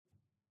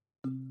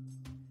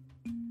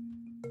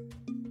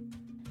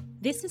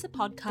This is a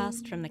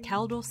podcast from the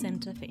Kaldor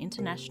Centre for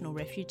International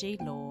Refugee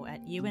Law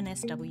at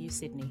UNSW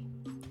Sydney.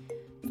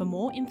 For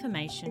more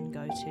information,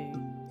 go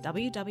to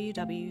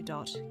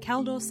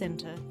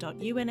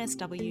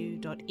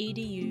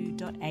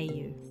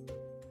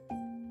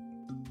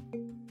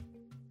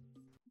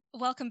www.kaldorcentre.unsw.edu.au.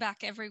 Welcome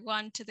back,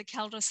 everyone, to the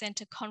Kaldor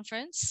Centre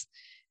conference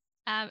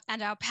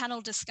and our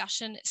panel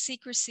discussion,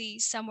 Secrecy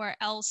Somewhere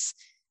Else,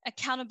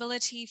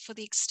 Accountability for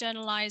the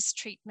Externalised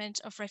Treatment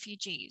of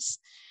Refugees.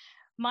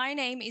 My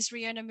name is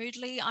Riona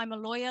Moodley. I'm a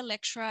lawyer,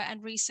 lecturer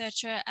and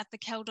researcher at the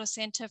Kaldor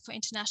Centre for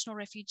International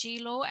Refugee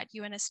Law at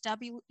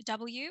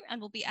UNSW and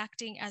will be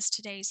acting as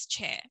today's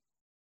chair.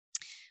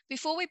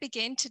 Before we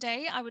begin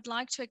today, I would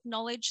like to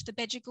acknowledge the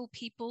Bedegal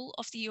people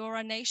of the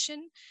Eora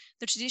Nation,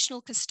 the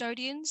traditional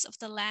custodians of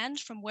the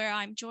land from where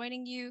I'm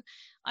joining you.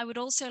 I would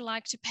also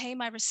like to pay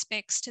my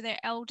respects to their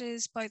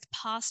elders, both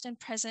past and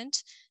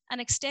present,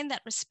 and extend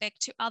that respect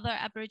to other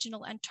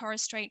Aboriginal and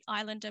Torres Strait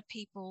Islander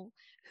people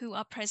who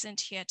are present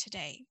here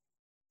today.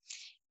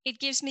 It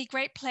gives me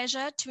great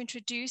pleasure to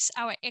introduce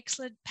our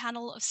excellent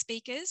panel of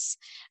speakers.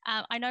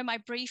 I know my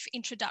brief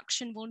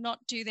introduction will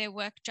not do their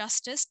work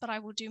justice, but I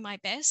will do my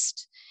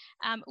best.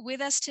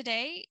 With us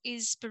today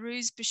is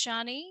Behrouz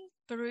Booshani.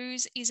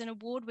 Behrouz is an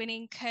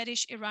award-winning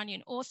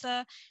Kurdish-Iranian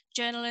author,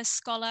 journalist,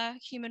 scholar,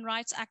 human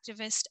rights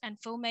activist, and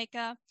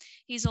filmmaker.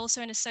 He's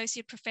also an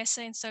associate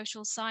professor in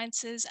social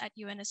sciences at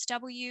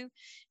UNSW.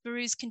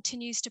 Behrouz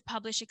continues to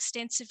publish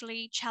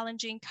extensively,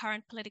 challenging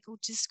current political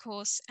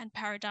discourse and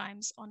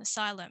paradigms on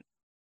asylum.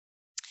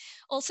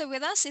 Also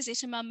with us is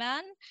Itamar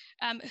Mann,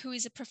 who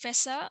is a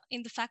professor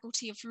in the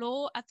Faculty of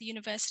Law at the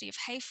University of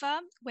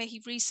Haifa, where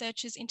he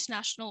researches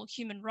international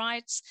human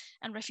rights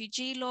and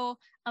refugee law,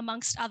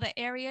 amongst other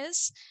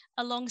areas.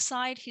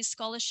 Alongside his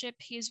scholarship,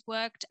 he has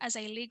worked as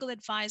a legal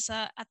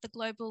advisor at the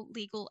Global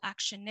Legal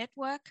Action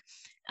Network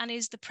and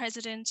is the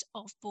president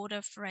of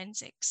Border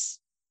Forensics.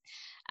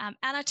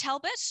 Anna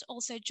Talbot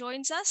also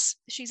joins us.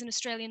 She's an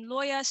Australian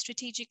lawyer,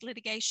 strategic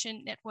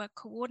litigation network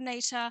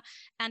coordinator,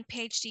 and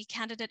PhD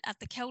candidate at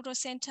the Kaldor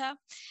Centre.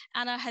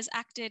 Anna has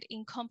acted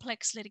in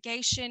complex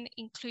litigation,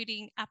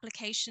 including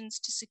applications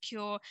to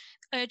secure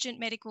urgent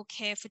medical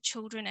care for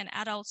children and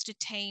adults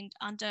detained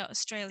under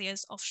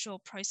Australia's offshore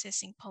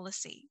processing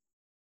policy.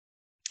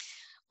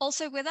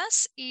 Also with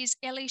us is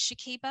Ellie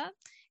Shakiba.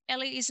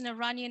 Ellie is an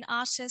Iranian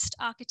artist,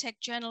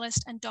 architect,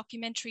 journalist, and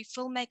documentary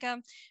filmmaker.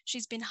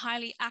 She's been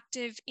highly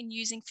active in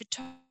using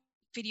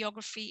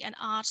videography and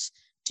art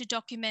to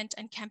document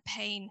and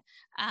campaign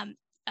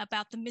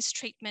about the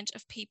mistreatment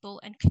of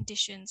people and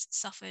conditions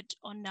suffered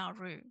on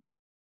Nauru.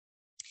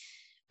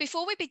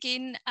 Before we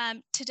begin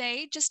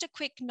today, just a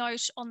quick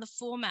note on the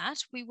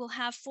format. We will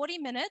have 40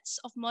 minutes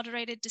of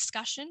moderated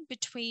discussion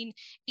between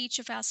each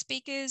of our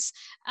speakers,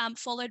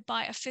 followed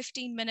by a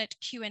 15-minute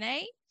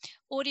Q&A.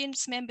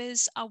 Audience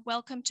members are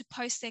welcome to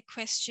post their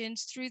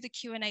questions through the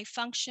Q&A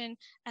function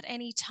at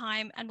any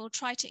time, and we'll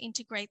try to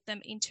integrate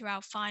them into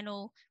our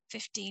final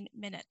 15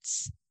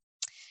 minutes.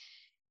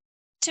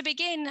 To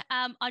begin,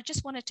 I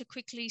just wanted to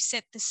quickly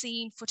set the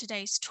scene for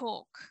today's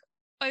talk.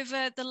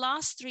 Over the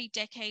last 3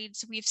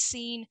 decades, we've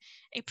seen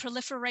a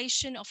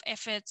proliferation of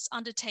efforts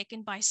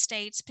undertaken by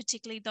states,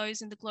 particularly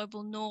those in the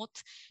global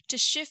north, to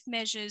shift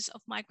measures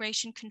of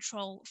migration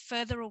control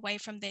further away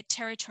from their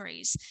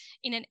territories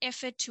in an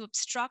effort to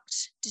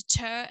obstruct,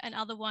 deter, and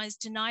otherwise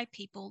deny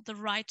people the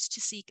right to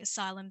seek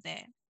asylum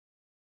there.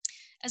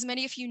 As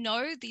many of you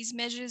know, these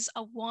measures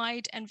are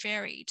wide and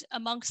varied.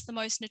 Amongst the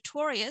most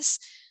notorious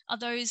are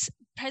those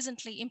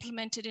presently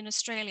implemented in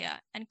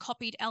Australia and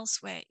copied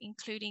elsewhere,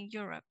 including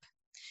Europe.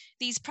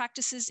 These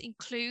practices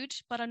include,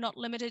 but are not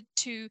limited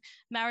to,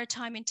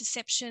 maritime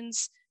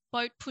interceptions,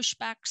 boat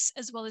pushbacks,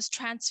 as well as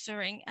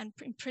transferring and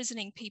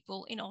imprisoning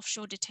people in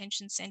offshore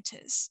detention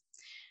centres.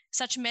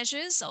 Such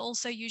measures are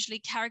also usually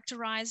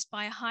characterised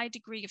by a high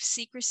degree of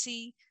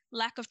secrecy,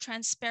 lack of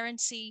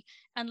transparency,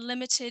 and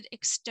limited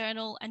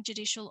external and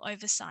judicial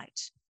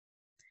oversight.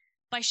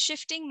 By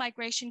shifting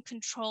migration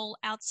control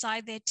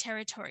outside their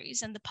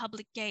territories and the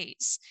public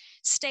gaze,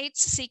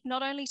 states seek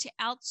not only to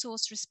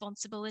outsource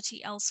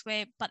responsibility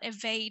elsewhere, but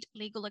evade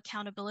legal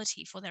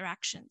accountability for their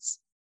actions.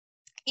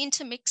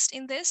 Intermixed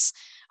in this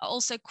are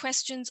also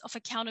questions of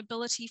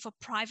accountability for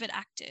private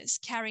actors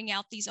carrying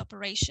out these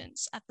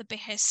operations at the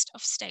behest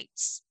of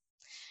states.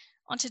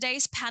 On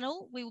today's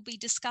panel, we will be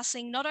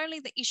discussing not only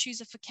the issues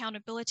of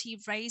accountability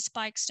raised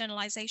by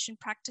externalization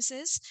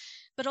practices,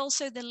 but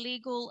also the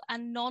legal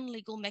and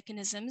non-legal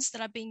mechanisms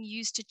that are being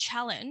used to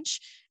challenge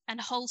and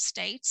hold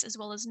states, as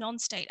well as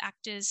non-state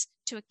actors,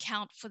 to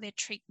account for their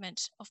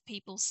treatment of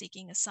people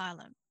seeking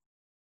asylum.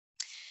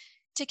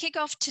 To kick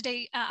off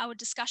today, our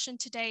discussion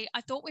today,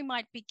 I thought we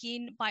might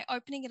begin by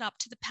opening it up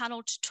to the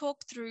panel to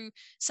talk through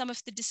some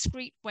of the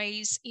discrete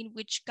ways in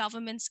which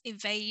governments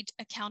evade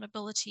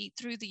accountability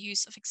through the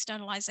use of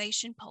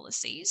externalization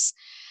policies.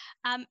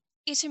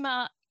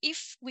 Itamar,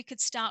 if we could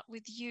start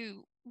with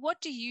you, what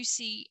do you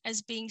see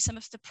as being some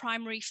of the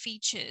primary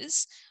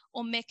features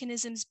or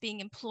mechanisms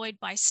being employed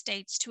by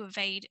states to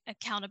evade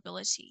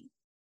accountability?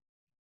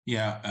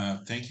 Yeah,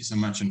 thank you so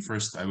much. And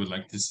first, I would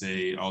like to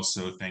say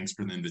also thanks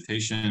for the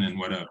invitation, and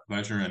what a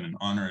pleasure and an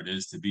honor it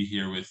is to be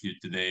here with you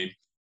today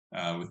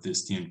with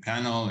this team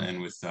panel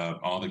and with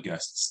all the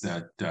guests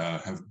that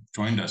have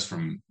joined us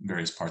from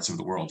various parts of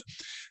the world.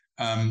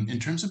 In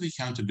terms of the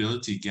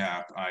accountability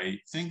gap, I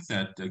think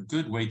that a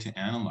good way to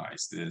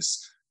analyze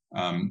this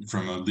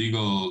from a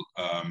legal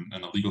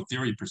and a legal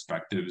theory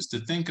perspective is to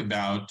think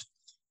about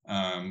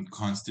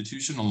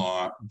constitutional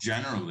law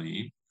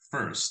generally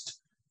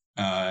first,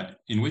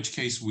 in which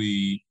case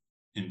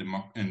in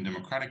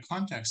democratic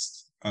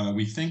context,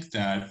 we think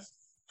that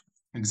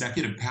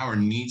executive power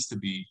needs to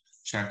be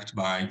checked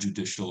by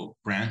judicial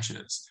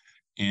branches.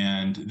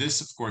 And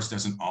this, of course,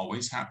 doesn't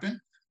always happen.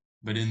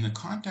 But in the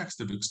context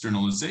of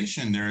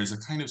externalization, there is a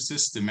kind of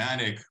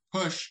systematic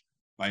push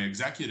by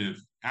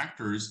executive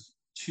actors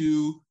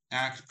to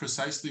act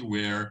precisely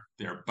where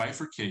they're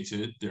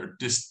bifurcated, they're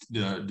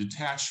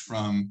detached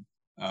from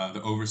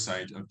the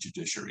oversight of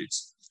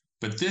judiciaries.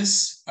 But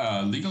this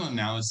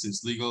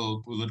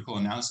legal political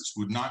analysis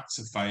would not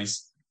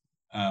suffice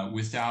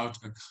without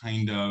a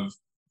kind of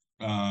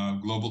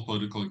global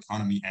political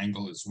economy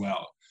angle as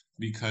well,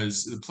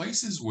 because the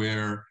places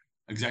where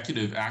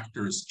executive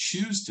actors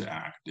choose to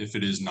act, if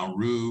it is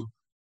Nauru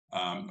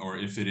or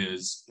if it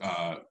is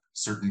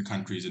certain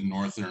countries in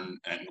Northern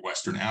and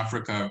Western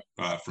Africa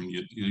from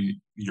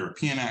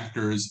European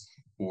actors,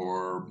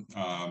 or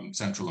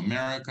Central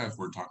America, if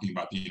we're talking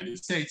about the United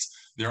States,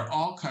 they're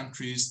all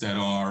countries that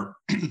are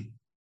in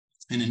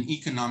an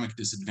economic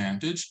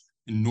disadvantage,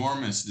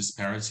 enormous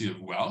disparity of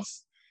wealth.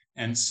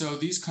 And so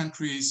these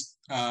countries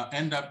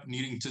end up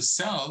needing to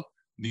sell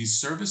these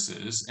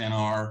services and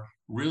are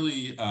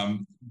really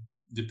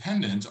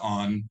dependent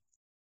on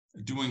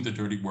doing the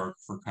dirty work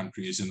for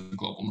countries in the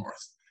global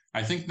north.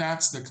 I think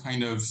that's the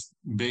kind of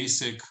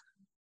basic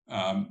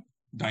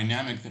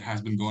dynamic that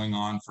has been going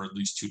on for at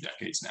least 2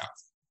 decades now.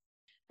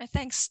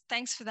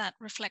 Thanks for that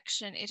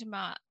reflection,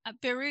 Itamar.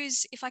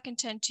 Behrouz, if I can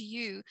turn to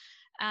you,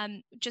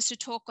 just to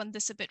talk on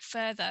this a bit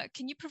further,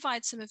 can you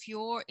provide some of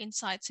your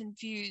insights and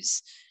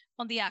views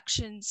on the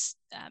actions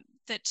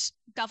that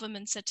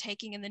governments are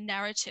taking and the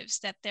narratives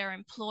that they're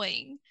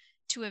employing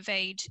to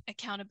evade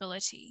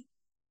accountability?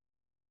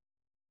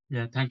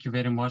 Yeah, thank you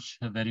very much.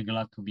 Very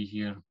glad to be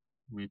here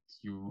with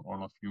you,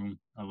 all of you.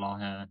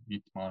 Allah,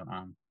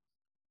 Itamar.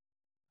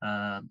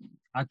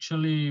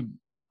 Actually,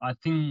 I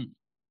think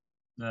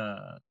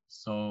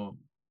so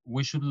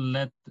we should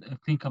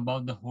think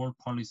about the whole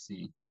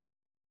policy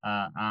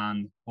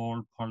and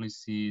whole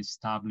policy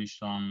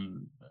established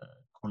on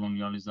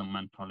colonialism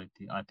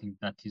mentality. I think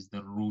that is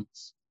the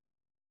roots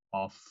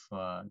of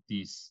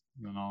this,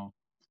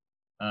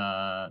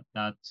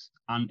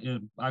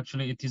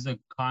 actually it is a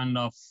kind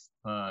of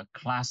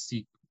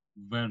classic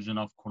version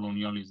of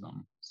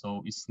colonialism.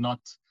 So it's not,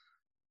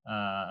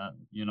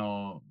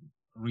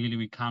 really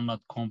we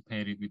cannot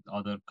compare it with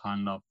other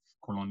kind of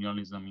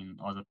colonialism in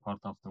other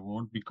parts of the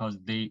world, because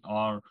they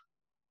are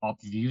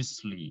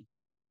obviously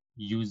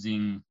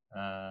using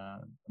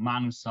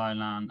Manus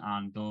Island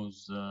and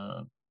those,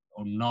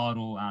 or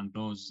Nauru and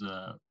those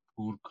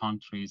poor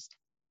countries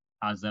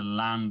as a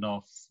land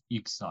of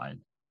exile.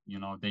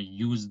 They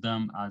use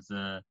them as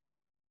a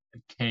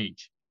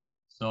cage.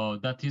 So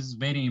that is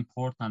very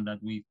important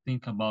that we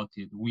think about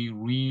it. We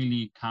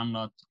really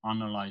cannot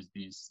analyze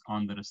this,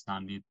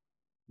 understand it,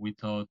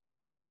 without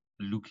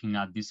looking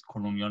at this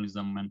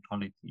colonialism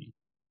mentality.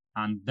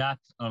 And that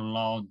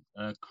allowed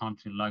a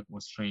country like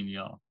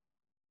Australia,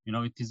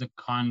 it is a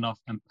kind of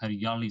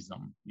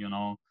imperialism,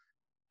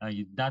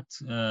 that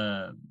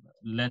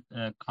led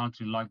a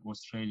country like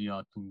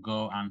Australia to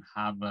go and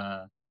have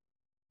a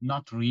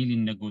not really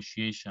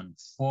negotiation,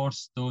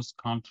 force those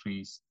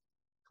countries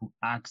to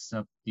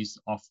accept this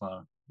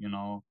offer,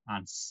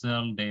 and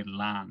sell their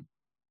land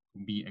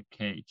to be a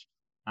cage.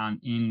 And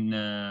in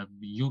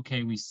the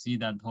UK, we see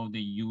that how they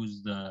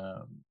use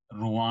the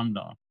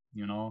Rwanda,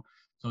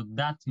 So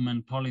that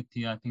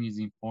mentality, I think, is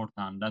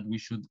important, that we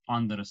should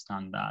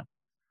understand that.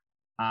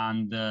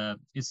 And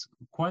it's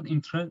quite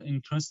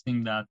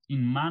interesting that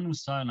in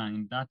Manus Island,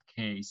 in that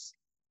case,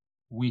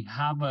 we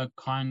have a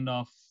kind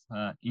of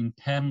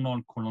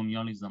internal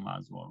colonialism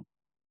as well,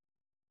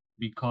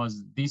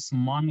 because this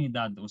money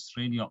that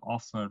Australia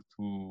offered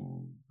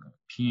to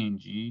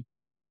PNG,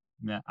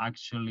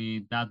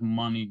 actually that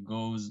money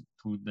goes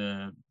to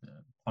the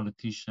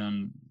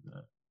politician.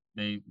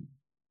 They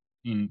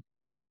in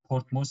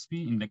Port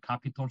Moresby, in the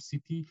capital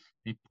city,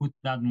 they put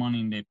that money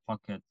in their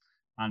pocket,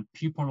 and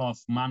people of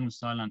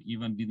Manus Island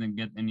even didn't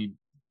get any,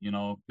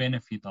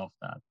 benefit of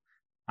that.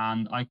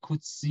 And I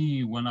could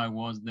see when I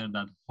was there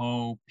that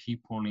how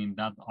people in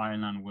that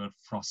island were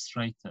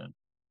frustrated,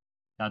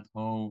 that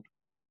how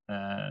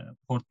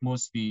Port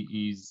Moresby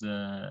is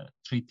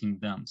treating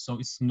them. So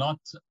it's not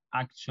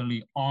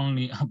actually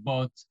only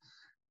about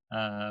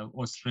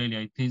Australia.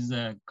 It is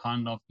a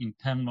kind of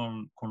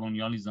internal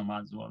colonialism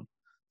as well.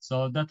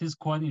 So that is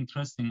quite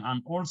interesting.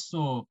 And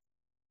also,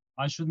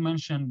 I should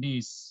mention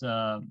this,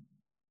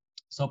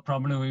 so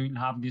probably we will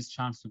have this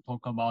chance to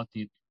talk about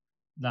it.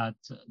 that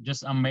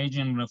just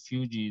imagine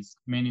refugees,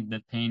 many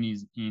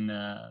detainees in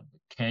a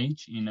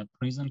cage, in a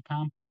prison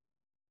camp,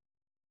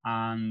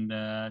 and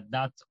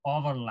that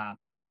overlap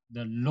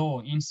the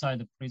law inside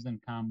the prison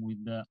camp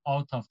with the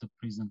out of the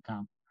prison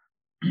camp.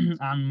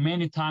 And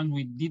many times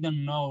we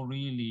didn't know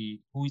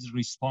really who is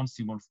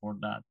responsible for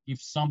that.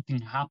 If something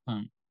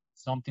happened,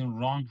 something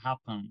wrong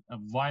happened, a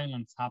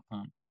violence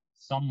happened,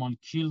 someone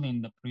killed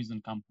in the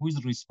prison camp, who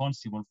is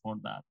responsible for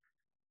that?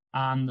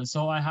 And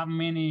so I have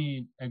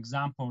many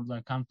examples.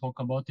 I can't talk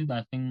about it,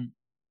 I think.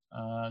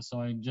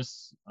 So I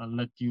just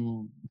let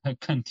you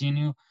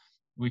continue.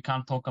 We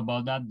can't talk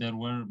about that. There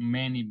were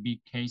many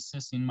big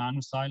cases in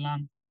Manus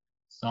Island.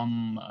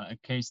 Some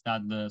case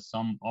that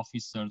some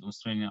officers,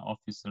 Australian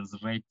officers,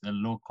 raped a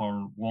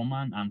local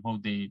woman, and how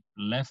they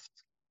left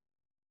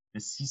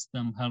the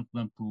system, helped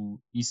them to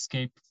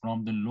escape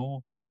from the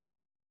law.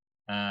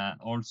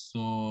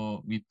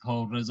 Also with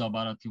how Reza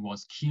Barati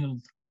was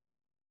killed.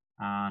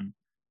 And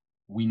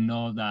we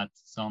know that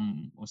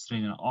some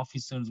Australian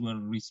officers were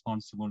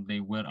responsible.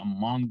 They were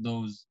among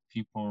those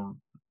people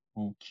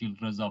who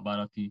killed Reza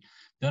Barati.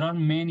 There are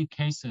many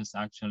cases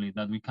actually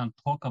that we can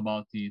talk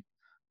about it.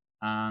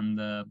 And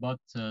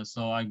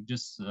so I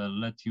just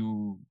let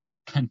you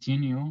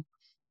continue,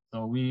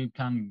 so we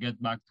can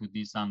get back to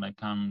this, and I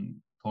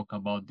can talk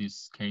about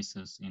these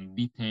cases in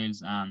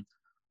details and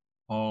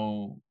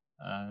how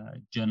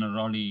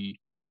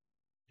generally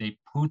they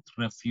put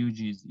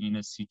refugees in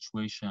a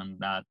situation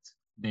that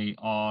they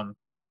are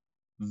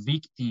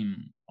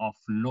victim of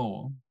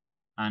law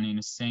and in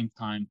the same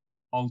time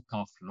out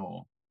of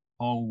law.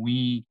 How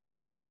we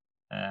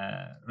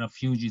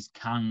refugees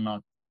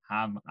cannot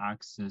have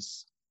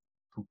access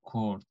to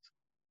court,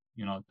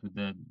 to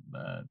the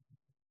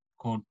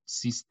court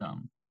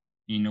system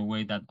in a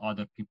way that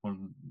other people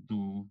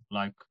do.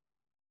 Like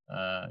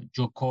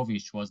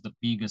Djokovic was the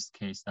biggest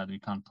case that we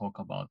can talk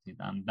about it.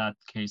 And that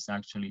case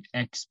actually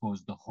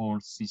exposed the whole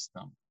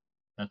system,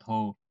 that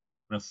how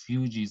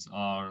refugees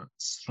are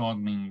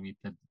struggling with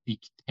a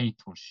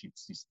dictatorship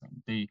system.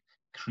 They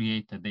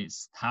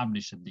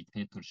established a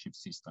dictatorship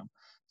system.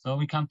 So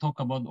we can talk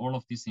about all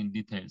of this in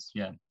details.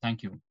 Yeah,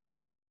 thank you.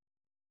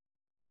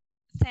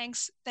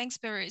 Thanks,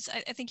 Behrouz.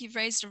 I think you've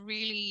raised a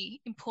really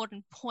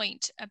important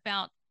point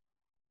about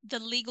the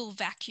legal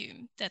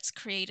vacuum that's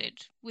created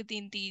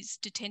within these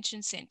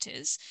detention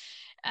centres.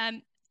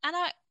 Anna,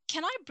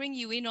 can I bring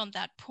you in on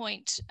that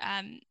point?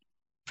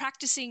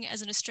 Practicing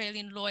as an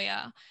Australian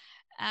lawyer,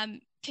 can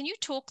you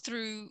talk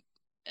through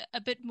a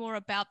bit more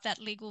about that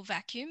legal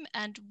vacuum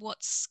and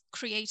what's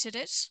created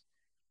it?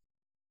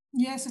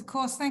 Yes, of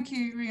course. Thank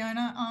you,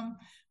 Riona.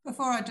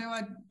 Before I do,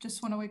 I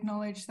just want to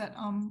acknowledge that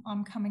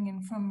I'm coming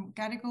in from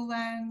Gadigal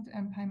land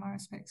and pay my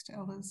respects to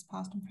elders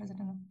past and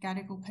present of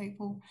Gadigal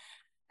people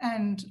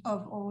and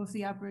of all of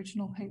the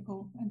Aboriginal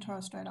people and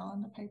Torres Strait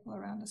Islander people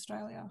around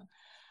Australia.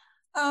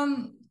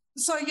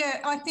 So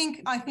yeah, I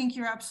think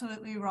you're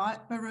absolutely right,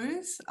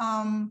 Behrouz.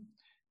 And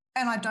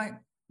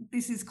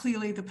this is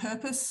clearly the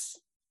purpose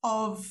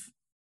of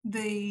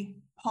the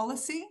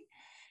policy,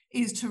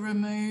 is to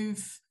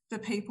remove the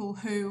people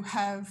who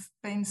have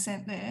been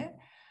sent there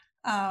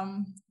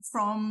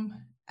from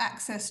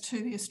access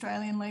to the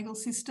Australian legal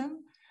system.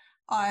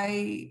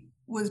 I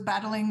was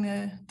battling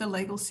the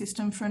legal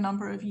system for a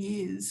number of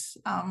years,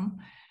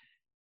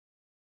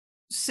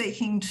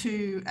 seeking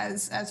to,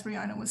 as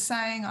Riona was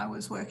saying, I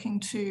was working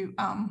to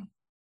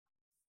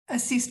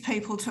assist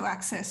people to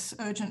access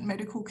urgent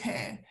medical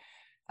care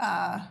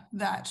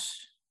that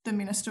the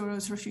minister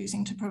was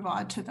refusing to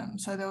provide to them.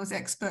 So there was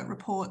expert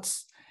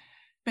reports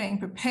being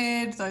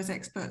prepared. Those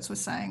experts were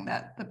saying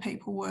that the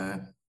people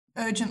were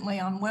urgently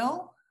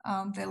unwell,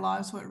 their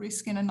lives were at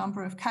risk in a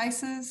number of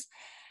cases,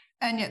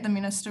 and yet the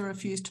minister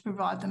refused to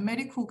provide them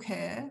medical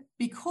care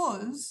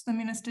because the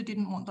minister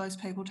didn't want those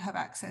people to have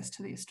access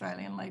to the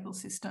Australian legal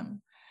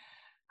system.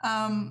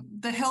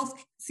 The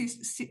health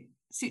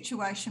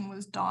situation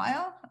was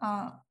dire.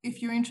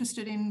 If you're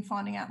interested in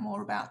finding out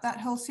more about that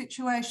health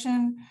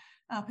situation,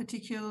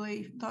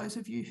 particularly those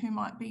of you who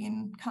might be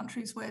in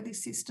countries where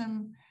this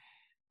system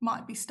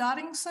might be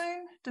starting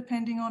soon,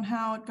 depending on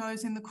how it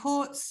goes in the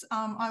courts,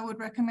 I would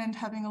recommend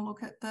having a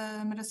look at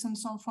the Médecins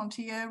Sans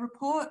Frontières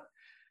report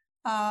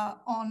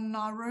on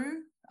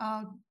Nauru,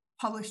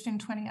 published in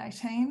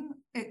 2018.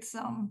 It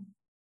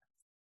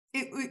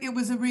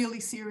was a really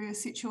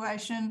serious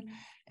situation.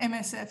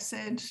 MSF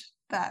said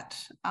that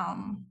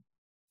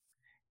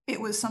it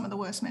was some of the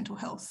worst mental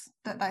health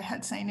that they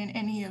had seen in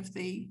any of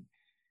the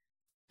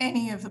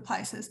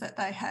places that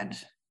they had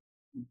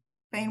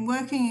been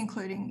working,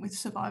 including with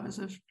survivors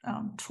of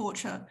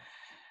torture.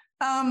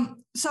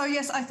 So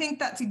yes, I think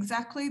that's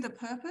exactly the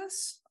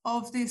purpose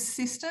of this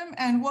system.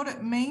 And what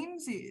it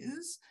means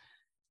is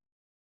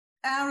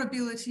our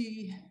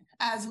ability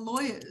as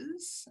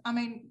lawyers,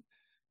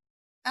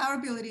 our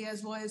ability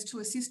as lawyers to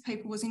assist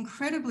people was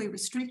incredibly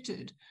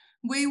restricted.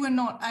 We were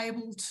not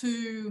able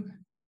to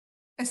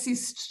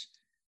assist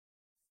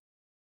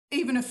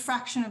even a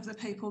fraction of the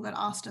people that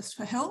asked us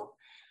for help.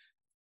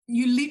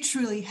 you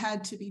literally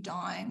had to be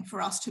dying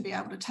for us to be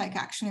able to take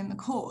action in the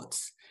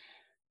courts,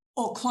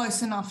 or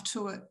close enough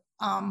to it,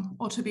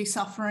 or to be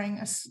suffering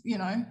a,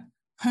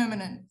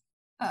 permanent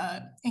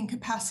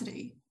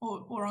incapacity,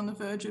 or on the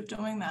verge of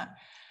doing that.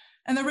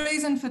 And the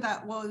reason for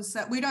that was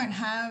that we don't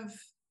have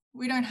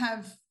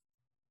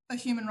a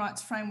human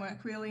rights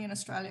framework really in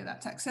Australia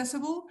that's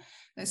accessible.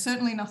 There's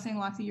certainly nothing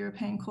like the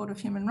European Court of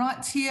Human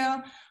Rights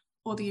here,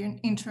 or the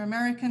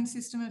Inter-American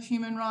system of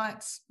human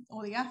rights,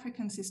 or the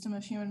African system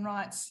of human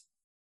rights.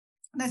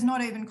 There's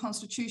not even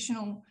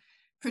constitutional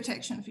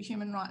protection for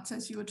human rights,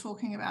 as you were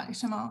talking about,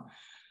 Itamar.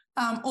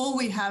 All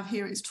we have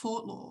here is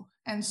tort law.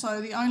 And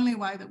so the only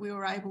way that we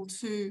were able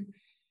to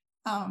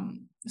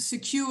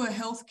secure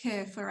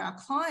healthcare for our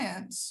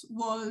clients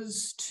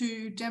was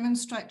to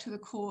demonstrate to the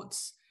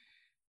courts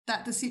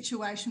that the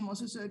situation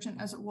was as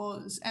urgent as it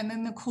was, and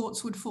then the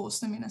courts would force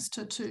the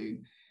minister to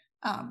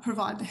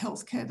provide the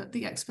healthcare that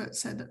the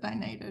experts said that they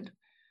needed.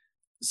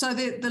 So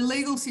the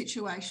legal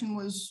situation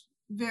was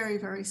very,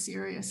 very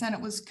serious, and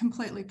it was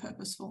completely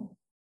purposeful.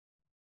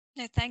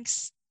 No,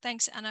 thanks,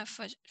 Anna,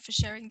 for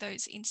sharing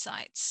those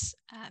insights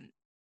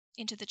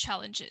into the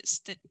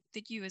challenges that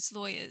you as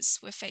lawyers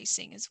were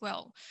facing as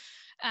well,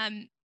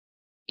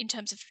 in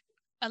terms of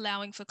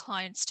allowing for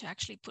clients to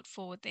actually put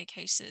forward their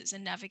cases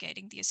and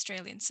navigating the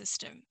Australian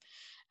system.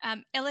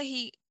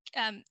 Elahi,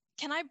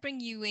 can I bring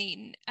you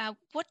in?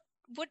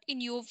 What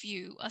in your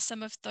view are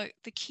some of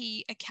the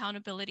key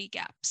accountability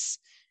gaps?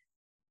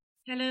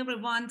 Hello,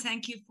 everyone.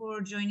 Thank you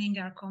for joining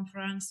our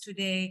conference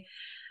today.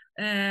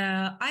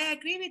 I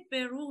agree with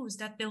Behrouz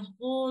that the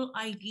whole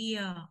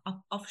idea of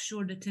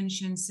offshore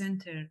detention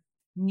center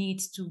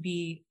needs to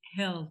be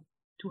held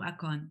to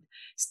account,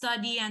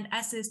 study and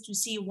assess to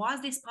see,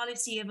 was this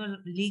policy ever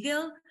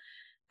legal?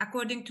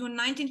 According to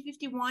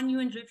 1951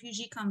 UN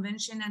Refugee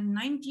Convention and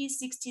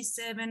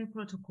 1967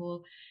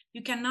 Protocol,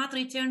 you cannot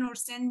return or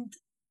send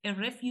a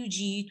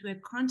refugee to a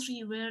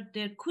country where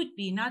there could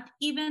be, not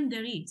even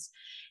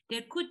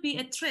there could be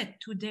a threat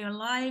to their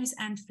lives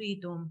and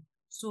freedom.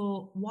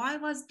 So why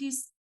was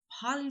this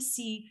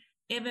policy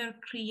ever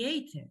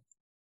created?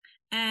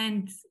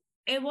 And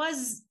it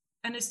was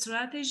a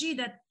strategy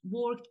that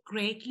worked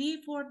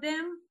greatly for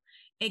them.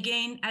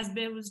 Again, as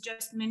Behrouz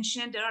just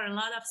mentioned, there are a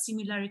lot of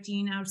similarity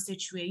in our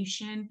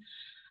situation.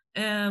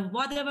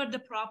 Whatever the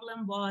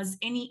problem was,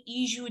 any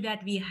issue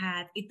that we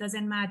had, it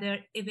doesn't matter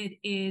if it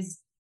is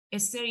a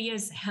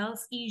serious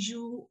health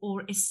issue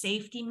or a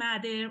safety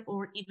matter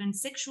or even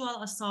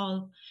sexual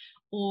assault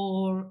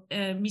or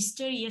a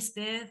mysterious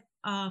death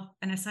of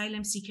an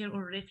asylum seeker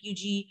or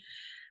refugee,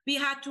 we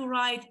had to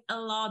write a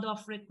lot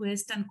of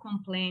requests and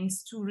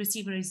complaints to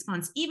receive a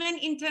response. Even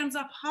in terms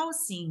of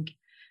housing,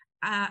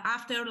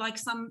 after like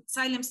some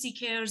asylum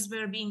seekers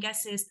were being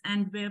assessed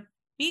and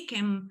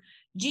became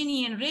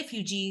genuine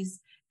refugees,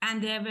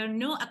 and there were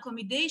no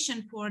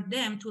accommodation for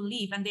them to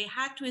live, and they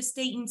had to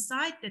stay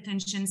inside the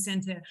detention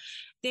center.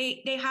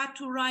 They had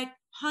to write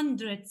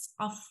hundreds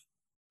of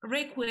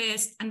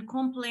requests and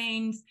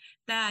complaints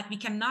that we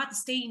cannot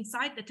stay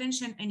inside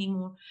detention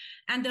anymore.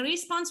 And the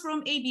response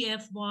from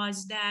ABF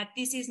was that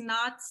this is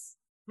not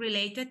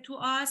related to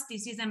us.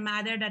 This is a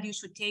matter that you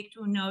should take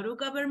to Nauru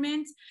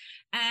government.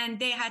 And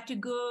they had to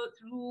go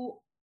through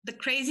the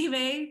crazy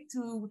way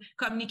to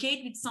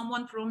communicate with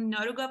someone from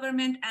Nauru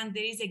government, and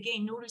there is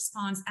again no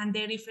response, and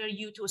they refer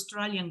you to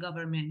Australian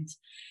government.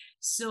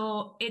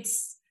 So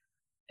it's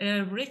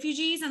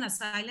refugees and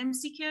asylum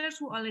seekers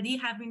who already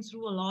have been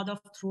through a lot of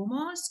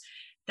traumas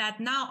that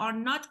now are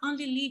not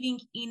only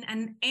living in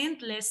an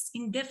endless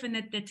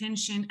indefinite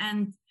detention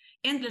and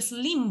endless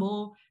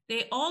limbo,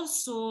 they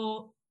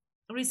also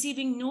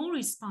receiving no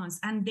response,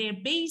 and their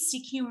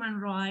basic human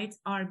rights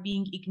are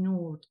being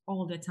ignored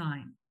all the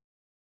time.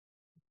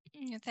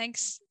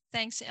 Thanks,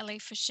 Ellie,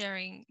 for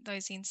sharing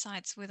those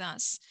insights with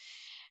us.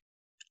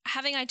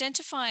 Having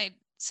identified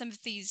some of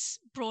these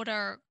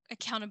broader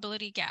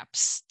accountability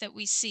gaps that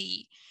we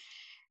see,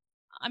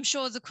 I'm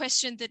sure the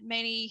question that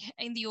many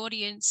in the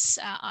audience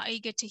are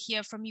eager to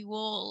hear from you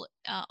all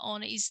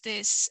on is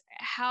this: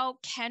 how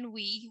can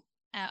we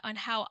and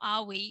how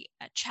are we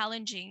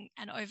challenging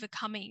and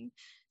overcoming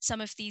some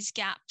of these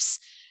gaps?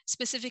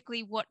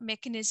 Specifically, what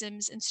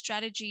mechanisms and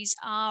strategies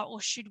are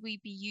or should we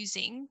be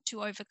using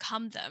to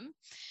overcome them?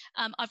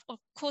 I, of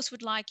course,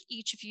 would like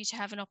each of you to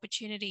have an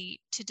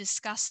opportunity to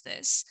discuss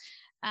this.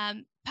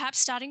 Perhaps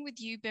starting with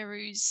you,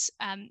 Behrouz.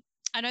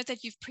 I know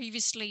that you've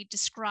previously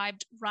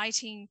described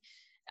writing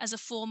as a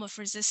form of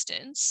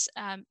resistance.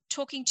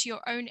 Talking to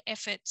your own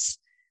efforts,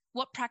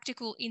 what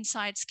practical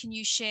insights can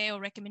you share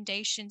or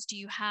recommendations do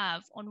you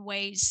have on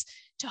ways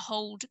to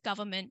hold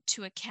government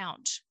to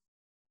account?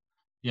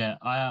 Yeah,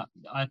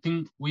 I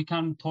think we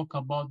can talk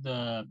about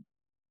the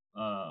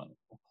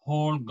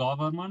whole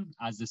government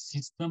as a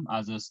system,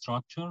 as a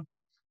structure.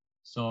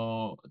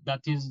 So that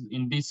is,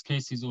 in this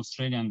case, is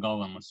Australian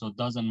government. So it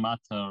doesn't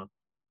matter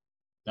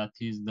that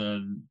is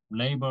the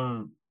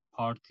Labour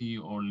Party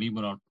or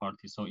Liberal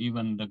Party. So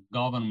even the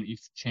government, if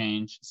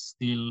changed,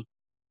 still,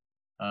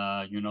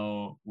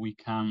 we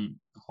can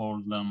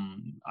hold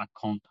them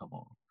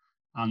accountable.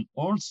 And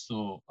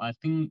also, I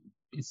think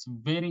it's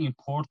very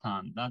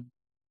important that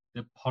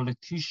the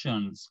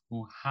politicians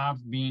who have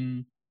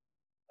been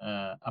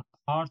a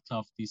part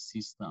of this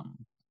system,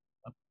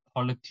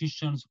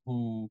 politicians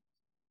who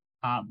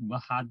have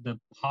had the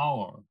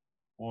power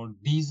or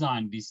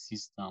designed this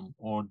system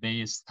or they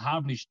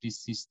established this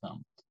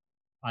system,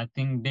 I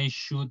think they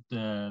should,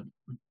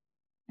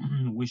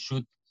 we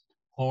should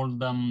hold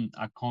them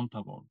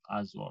accountable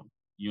as well,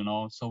 you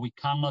know? So we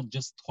cannot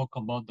just talk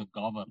about the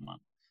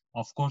government.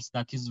 Of course,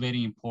 that is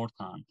very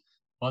important,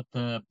 but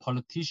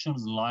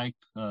politicians like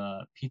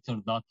Peter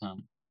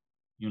Dutton,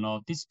 you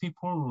know, these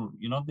people,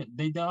 you know,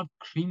 they are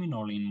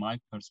criminal in my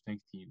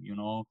perspective, you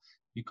know,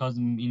 because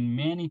in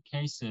many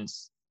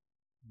cases,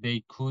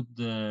 they could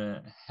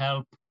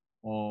help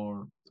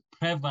or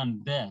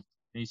prevent death.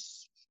 They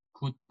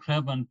could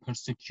prevent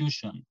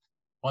persecution,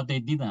 but they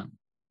didn't.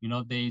 You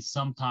know, they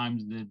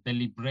sometimes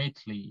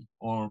deliberately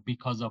or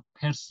because of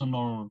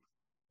personal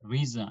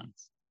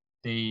reasons,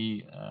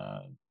 they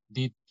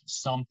did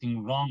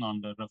something wrong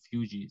on the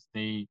refugees.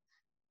 They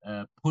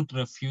put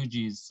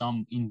refugees,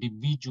 some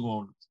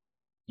individuals,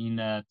 in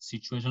a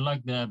situation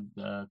like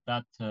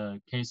that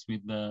case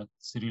with the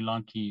Sri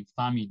Lankan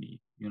family,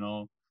 you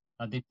know,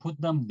 they put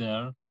them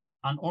there,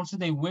 and also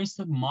they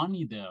wasted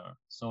money there.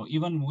 So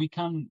even we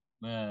can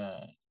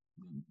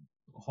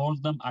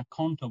hold them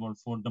accountable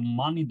for the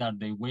money that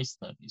they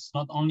wasted. It's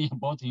not only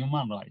about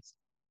human rights,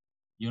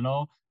 you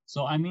know.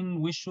 So I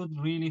mean, we should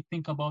really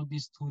think about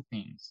these two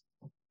things.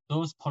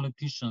 Those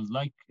politicians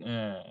like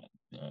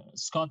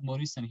Scott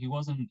Morrison, he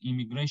was an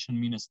immigration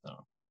minister,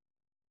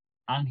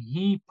 and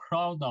he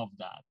proud of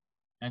that,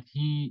 that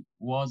he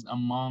was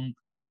among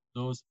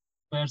those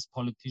first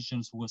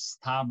politicians who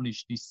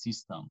established this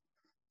system.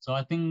 So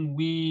I think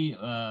we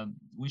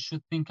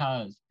should think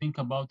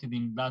about it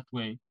in that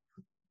way.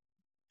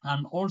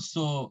 And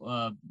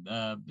also,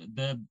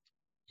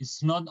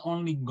 it's not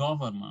only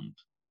government,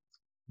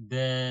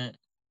 the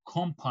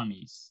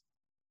companies.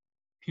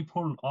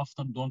 People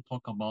often don't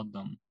talk about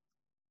them.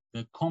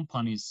 The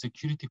companies,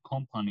 security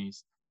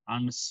companies,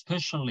 and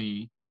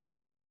especially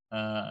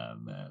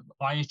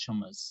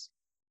IHMS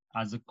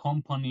as a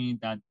company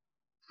that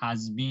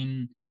has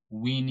been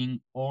winning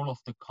all of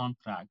the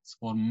contracts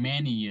for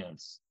many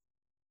years.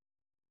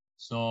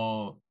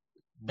 So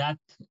that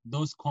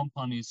those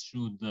companies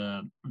should,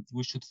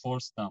 we should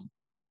force them.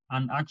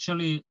 And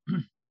actually,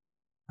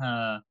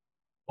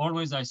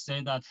 always I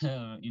say that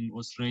in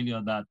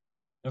Australia, that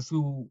if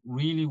we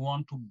really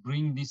want to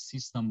bring this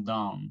system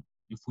down,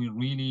 if we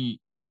really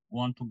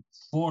want to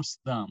force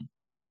them,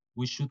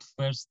 we should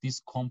first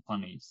these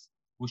companies.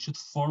 We should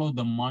follow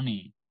the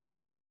money,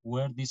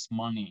 where this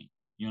money,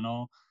 you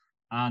know,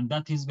 and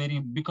that is very,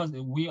 because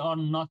we are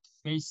not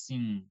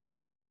facing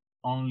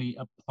only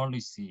a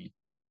policy.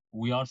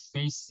 We are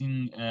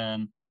facing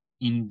an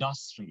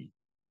industry.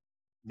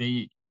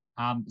 They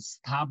have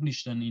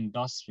established an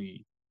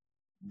industry.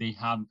 They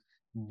have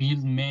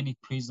built many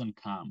prison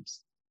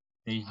camps.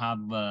 They have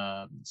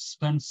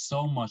spent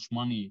so much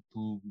money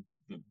to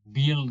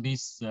build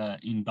this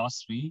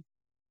industry.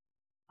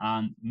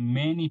 And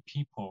many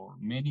people,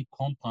 many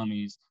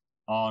companies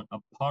are a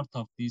part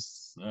of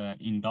this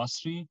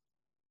industry.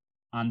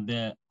 And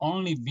the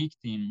only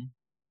victim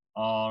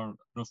are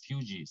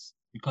refugees,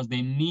 because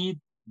they need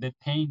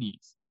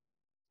detainees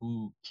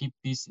to keep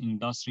this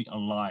industry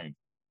alive.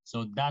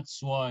 So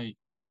that's why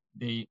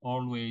they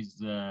always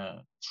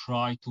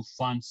try to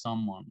find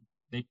someone.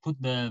 They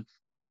put the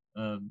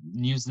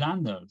New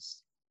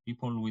Zealanders,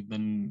 people with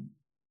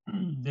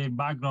their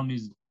background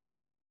is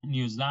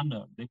New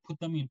Zealander. They put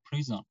them in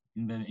prison,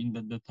 in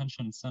the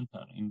detention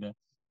center.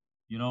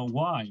 You know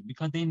why?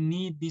 Because they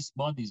need these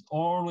bodies.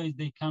 Always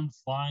they can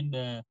find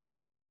an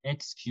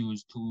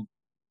excuse to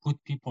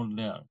put people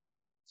there.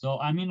 So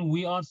I mean,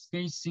 we are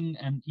facing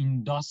an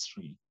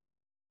industry.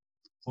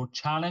 For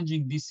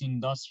challenging this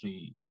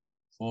industry,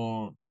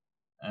 for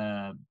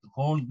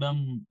hold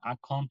them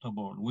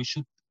accountable, we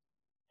should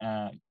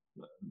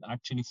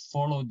actually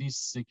follow these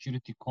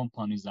security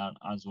companies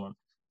as well.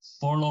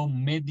 Follow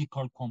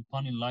medical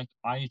company like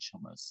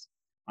IHMS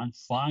and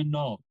find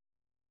out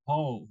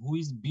who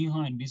is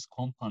behind these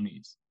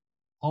companies,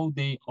 how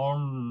they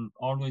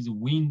always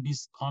win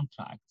these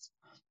contracts.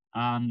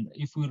 And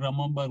if we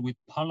remember with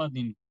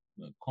Paladin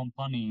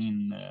company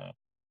in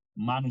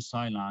Manus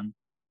Island,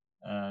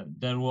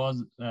 there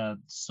was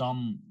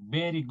some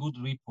very good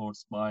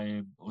reports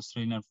by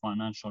Australian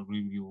Financial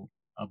Review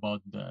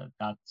about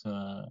that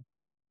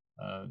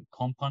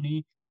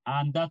company,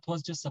 and that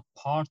was just a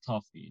part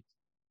of it.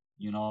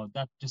 You know,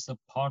 that's just a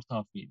part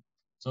of it.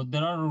 So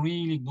there are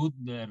really good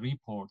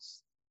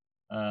reports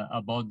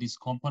about these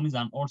companies,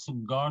 and also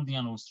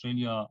Guardian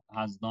Australia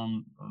has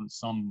done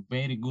some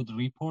very good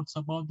reports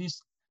about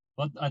this.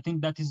 But I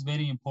think that is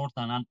very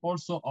important. And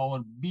also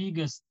our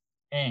biggest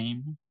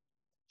aim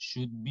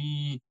should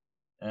be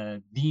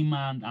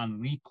demand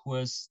and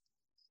request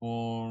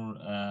for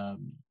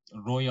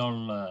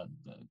Royal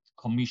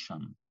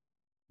Commission.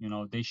 You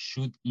know, they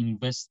should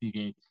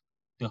investigate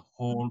the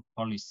whole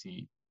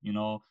policy, you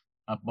know,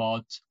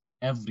 about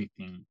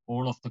everything,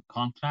 all of the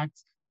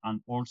contracts,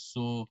 and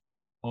also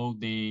how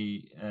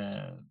they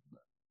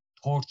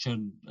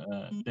tortured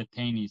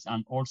detainees,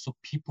 and also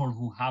people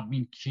who have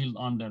been killed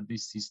under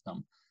this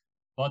system.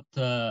 But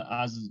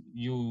as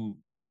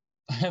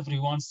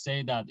everyone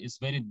say that it's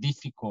very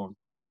difficult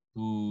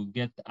to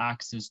get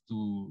access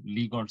to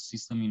legal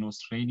system in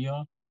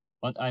Australia.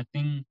 But I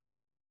think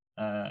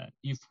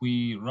if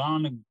we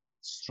run a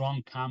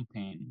strong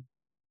campaign,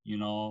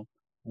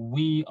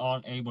 we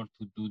are able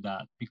to do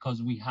that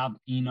because we have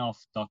enough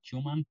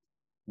document,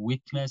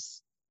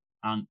 witness,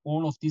 and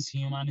all of these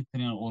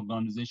humanitarian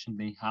organizations,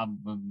 they have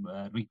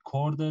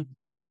recorded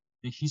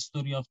the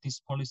history of this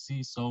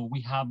policy. So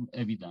we have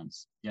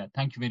evidence. Yeah,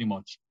 thank you very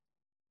much.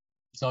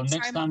 So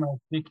next time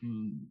I'll speak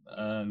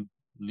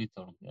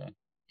little. Yeah.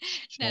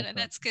 No,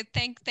 that's good.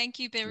 Thank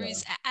you,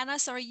 Behrouz. Yeah. Anna,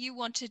 sorry, you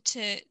wanted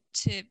to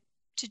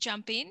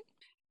jump in.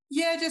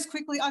 Yeah, just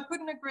quickly, I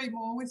couldn't agree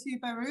more with you,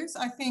 Behrouz.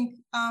 I think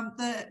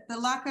the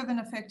lack of an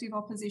effective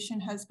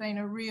opposition has been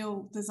a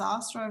real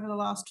disaster over the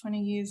last 20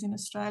 years in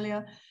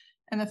Australia,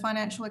 and the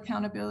financial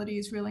accountability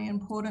is really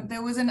important.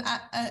 There was an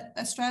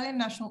Australian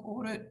National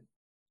Audit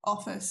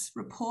Office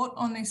report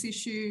on this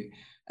issue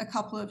a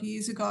couple of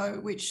years ago,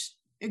 which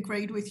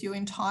agreed with you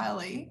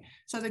entirely.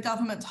 So the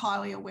government's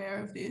highly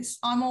aware of this.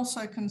 I'm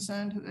also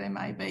concerned that there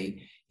may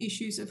be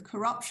issues of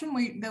corruption.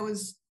 There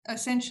was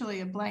essentially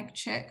a blank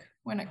check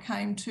when it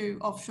came to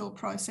offshore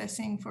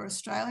processing for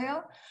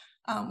Australia.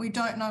 We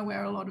don't know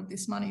where a lot of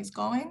this money is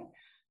going,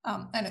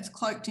 and it's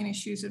cloaked in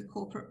issues of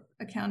corporate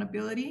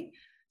accountability.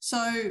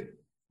 So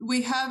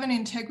we have an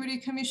integrity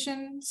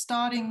commission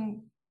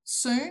starting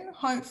soon,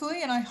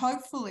 hopefully, and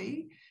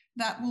hopefully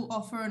that will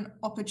offer an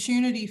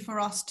opportunity for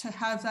us to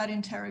have that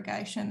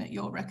interrogation that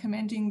you're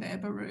recommending there,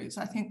 Behrouz.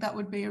 I think that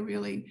would be a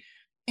really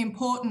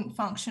important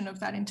function of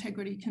that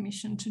integrity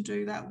commission to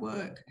do that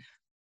work.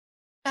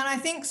 And I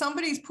think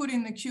somebody's put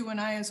in the Q&A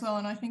as well,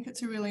 and I think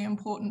it's a really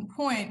important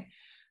point.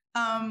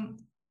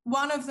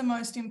 One of the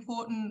most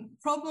important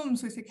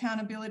problems with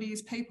accountability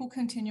is people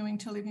continuing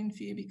to live in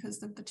fear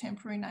because of the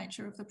temporary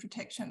nature of the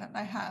protection that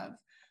they have.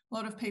 A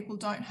lot of people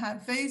don't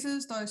have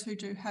visas. Those who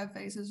do have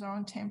visas are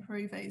on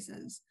temporary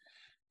visas.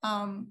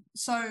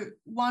 So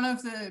one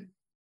of the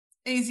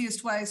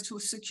easiest ways to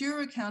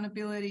secure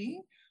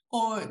accountability,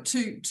 or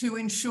to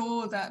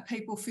ensure that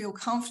people feel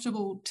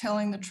comfortable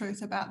telling the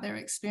truth about their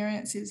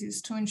experiences, is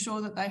to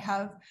ensure that they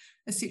have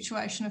a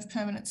situation of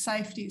permanent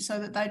safety so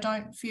that they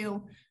don't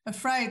feel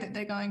afraid that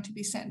they're going to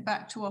be sent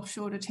back to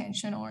offshore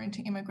detention or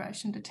into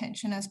immigration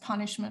detention as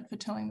punishment for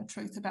telling the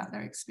truth about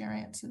their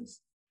experiences.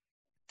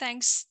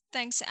 Thanks,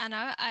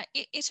 Anna.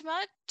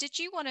 Itamar, did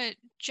you want to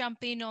jump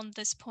in on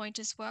this point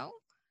as well?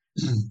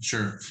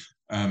 Sure.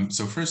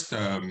 So first,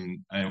 I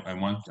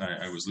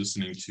was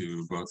listening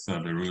to both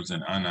Behrouz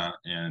and Anna,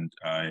 and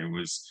I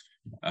was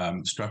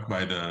struck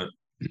by the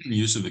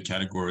use of the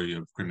category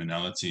of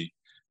criminality.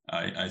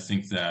 I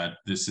think that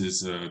this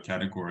is a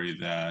category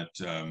that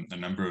a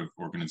number of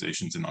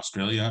organizations in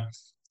Australia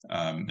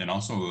and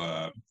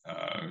also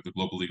the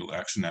Global Legal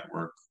Action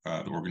Network,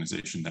 the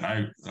organization that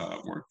I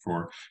work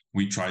for,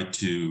 we tried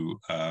to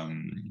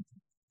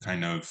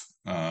kind of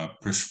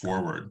push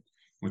forward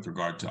with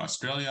regard to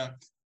Australia.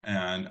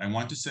 And I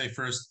want to say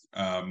first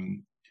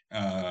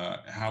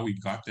how we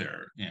got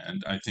there.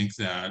 And I think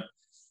that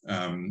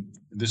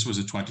this was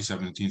a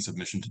 2017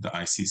 submission to the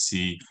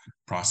ICC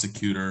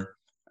prosecutor.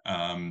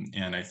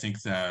 And I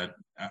think that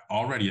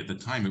already at the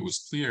time, it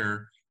was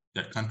clear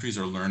that countries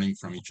are learning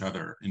from each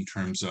other in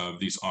terms of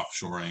these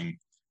offshoring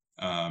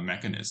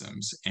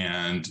mechanisms.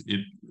 And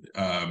it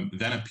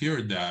then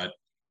appeared that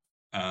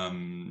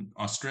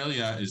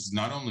Australia is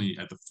not only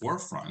at the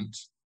forefront,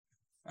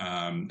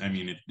 I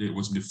mean, it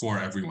was before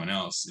everyone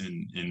else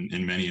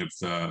in many of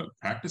the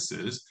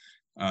practices.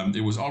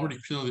 It was already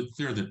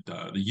clear that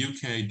the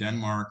UK,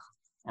 Denmark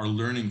are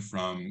learning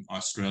from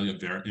Australia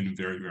in a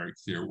very, very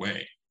clear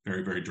way,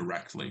 very, very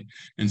directly.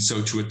 And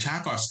so to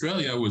attack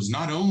Australia was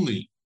not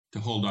only to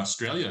hold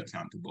Australia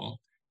accountable,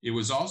 it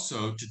was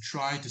also to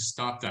try to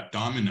stop that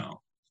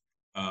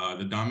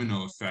the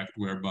domino effect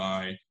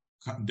whereby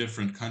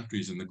different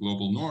countries in the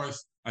global north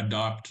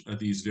adopt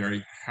these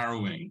very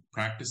harrowing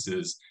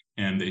practices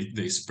and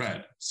they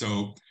spread.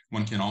 So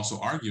one can also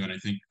argue, and I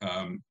think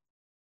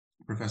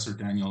Professor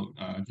Daniel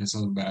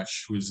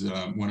Kesselbash, who is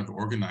one of the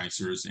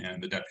organizers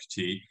and the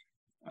deputy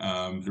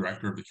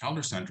director of the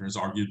Calder Center, has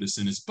argued this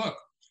in his book,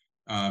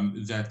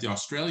 that the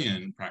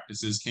Australian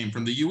practices came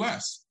from the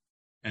US.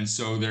 And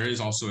so there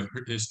is also a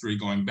history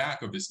going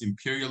back of this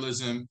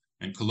imperialism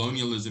and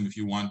colonialism, if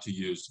you want to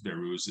use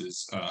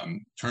Behrouz's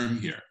term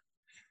here.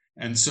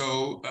 And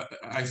so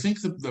I think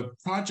the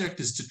project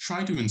is to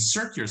try to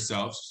insert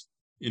yourselves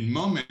in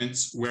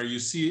moments where you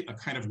see a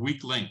kind of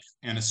weak link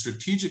and a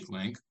strategic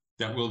link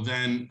that will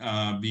then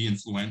be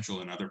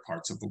influential in other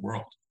parts of the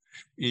world.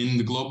 In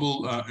the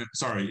global,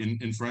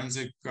 in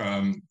forensic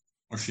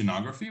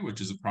oceanography, which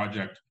is a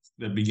project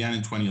that began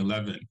in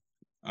 2011,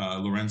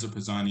 Lorenzo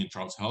Pisani and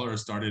Charles Heller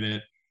started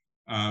it,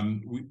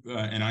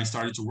 and I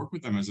started to work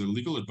with them as a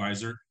legal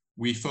advisor.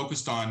 We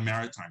focused on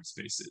maritime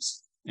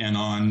spaces. and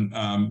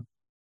on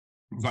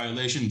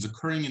violations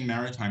occurring in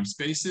maritime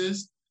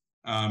spaces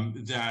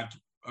that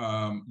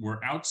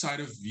were outside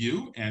of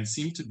view and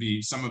seemed to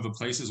be some of the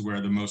places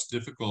where the most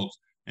difficult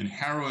and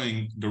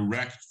harrowing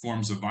direct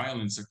forms of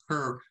violence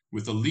occur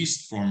with the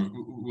least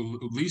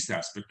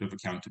aspect of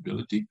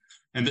accountability.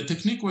 And the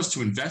technique was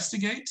to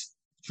investigate,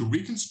 to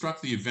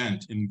reconstruct the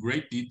event in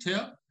great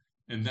detail,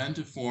 and then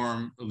to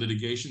form a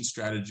litigation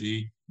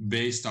strategy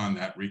based on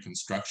that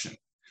reconstruction.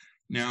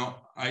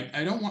 Now, I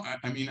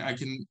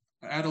can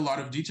add a lot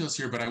of details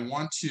here, but I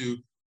want to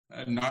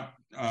not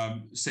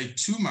say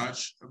too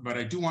much, but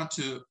I do want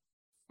to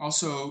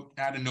also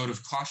add a note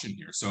of caution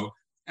here. So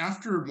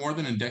after more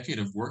than a decade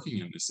of working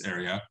in this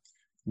area,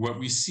 what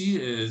we see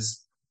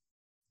is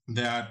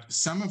that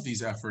some of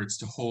these efforts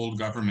to hold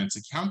governments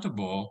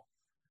accountable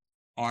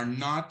are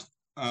not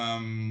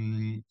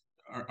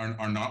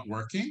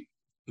working.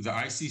 The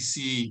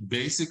ICC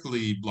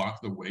basically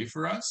blocked the way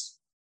for us.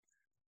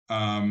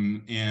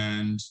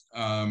 And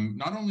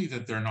not only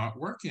that they're not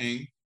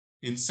working,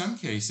 in some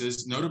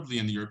cases, notably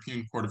in the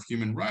European Court of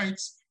Human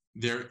Rights,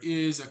 there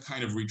is a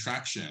kind of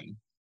retraction,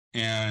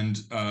 and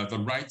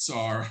the rights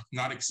are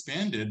not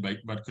expanded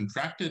but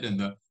contracted. And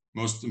the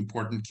most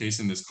important case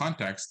in this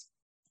context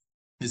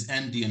is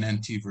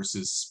ND&NT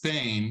versus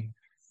Spain,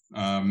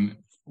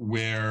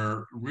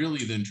 where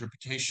really the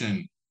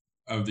interpretation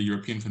of the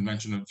European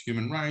Convention of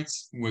Human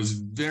Rights was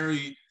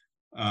very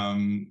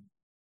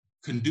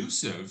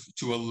conducive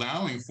to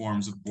allowing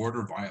forms of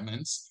border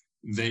violence.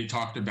 They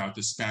talked about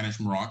the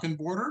Spanish-Moroccan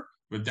border,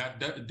 but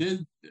that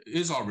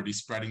is already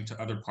spreading to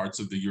other parts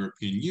of the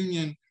European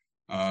Union,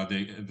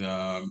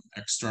 the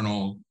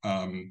external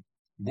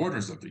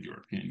borders of the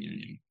European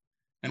Union.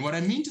 And what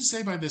I mean to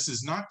say by this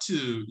is not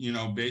to,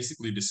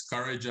 basically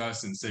discourage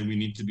us and say we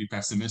need to be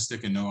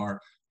pessimistic and know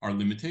our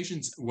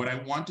limitations. What I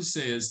want to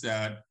say is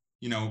that,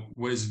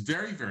 what is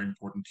very, very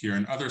important here,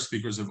 and other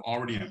speakers have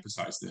already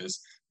emphasized this,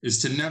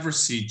 is to never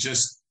see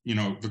just,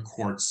 the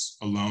courts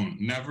alone,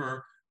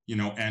 never,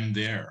 end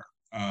there.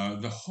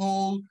 The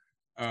whole,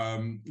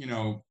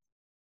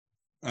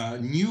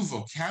 new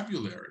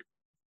vocabulary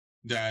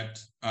that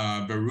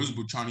Behrouz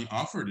Boochani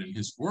offered in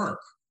his work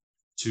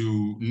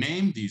to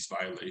name these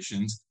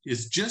violations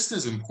is just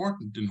as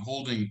important in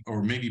holding,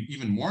 or maybe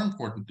even more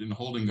important in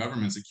holding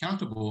governments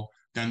accountable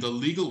than the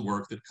legal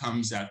work that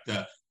comes at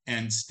the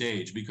end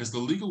stage, because the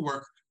legal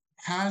work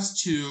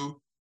has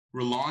to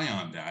rely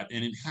on that,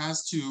 and it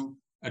has to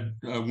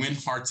win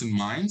hearts and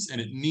minds, and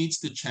it needs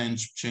to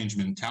change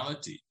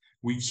mentality.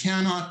 We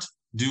cannot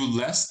do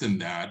less than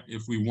that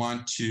if we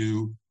want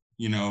to,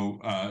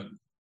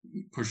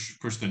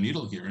 push the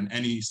needle here in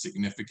any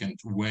significant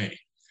way.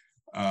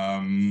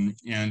 And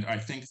I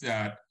think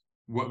that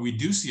what we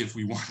do see, if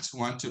we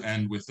want to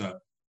end with an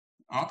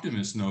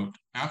optimist note,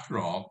 after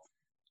all,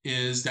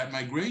 is that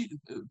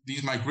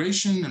these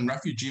migration and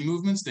refugee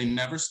movements, they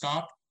never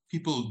stop.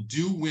 People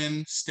do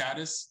win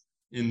status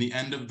in the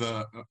end of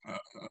the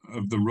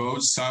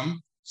road.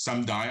 Some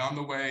die on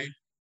the way.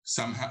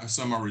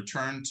 Some are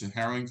returned to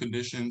harrowing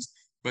conditions,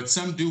 but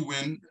some do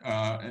win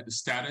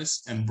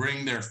status and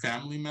bring their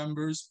family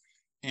members.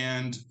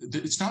 And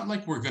it's not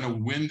like we're going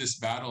to win this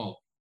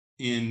battle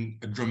in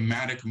a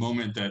dramatic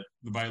moment that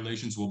the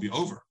violations will be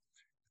over.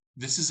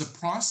 This is a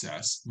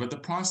process, but the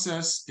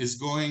process is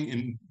going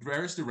in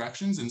various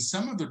directions, and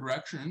some of the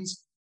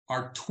directions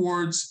are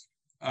towards,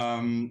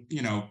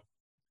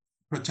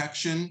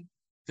 protection.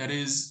 That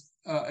is,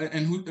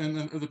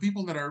 and the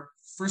people that are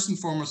first and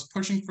foremost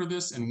pushing for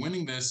this and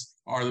winning this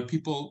are the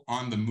people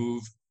on the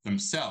move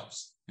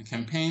themselves. And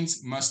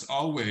campaigns must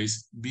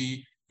always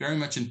be very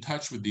much in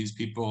touch with these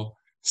people.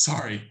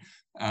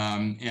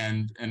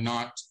 And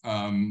not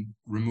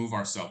remove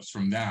ourselves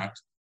from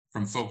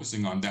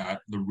focusing on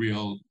that, the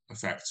real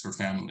effects for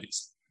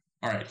families.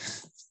 All right.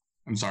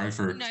 I'm sorry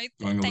for going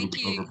a little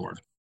bit overboard.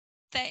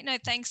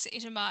 Thanks,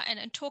 Itamar.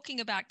 And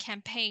talking about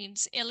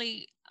campaigns,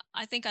 Ellie,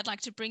 I think I'd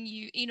like to bring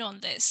you in on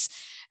this.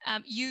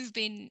 You've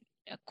been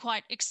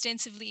quite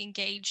extensively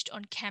engaged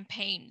on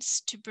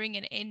campaigns to bring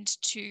an end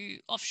to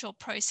offshore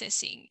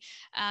processing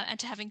and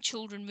to having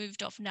children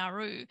moved off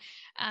Nauru.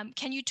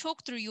 Can you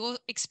talk through your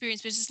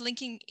experience, which is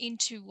linking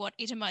into what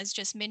Itamar has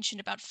just mentioned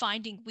about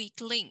finding weak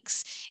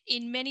links?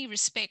 In many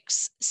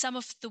respects, some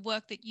of the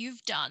work that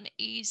you've done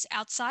is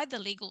outside the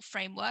legal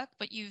framework,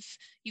 but you've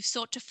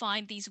sought to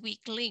find these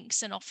weak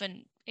links, and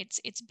often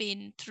it's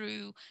been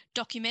through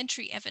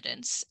documentary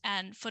evidence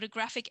and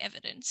photographic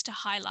evidence to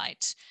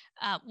highlight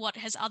what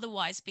has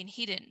otherwise been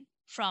hidden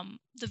from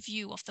the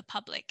view of the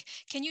public.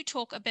 Can you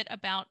talk a bit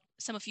about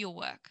some of your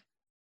work?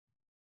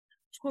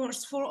 Of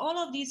course, for all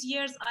of these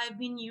years, I've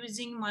been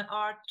using my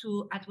art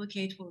to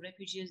advocate for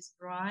refugees'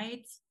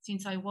 rights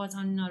since I was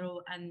on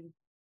Nauru, and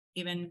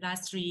even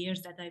last 3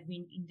 years that I've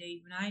been in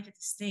the United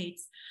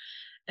States.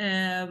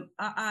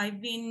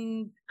 I've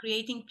been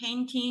creating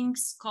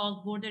paintings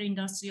called Border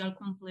Industrial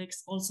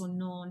Complex, also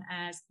known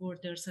as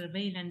Border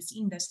Surveillance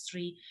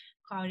Industry,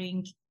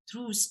 covering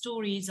true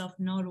stories of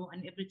Nauru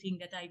and everything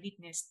that I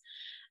witnessed.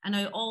 And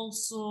I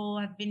also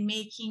have been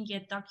making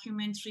a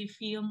documentary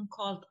film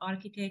called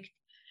Architect,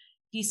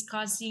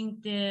 discussing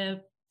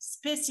the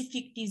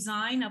specific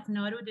design of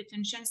Nauru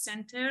Detention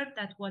Center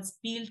that was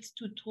built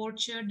to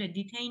torture the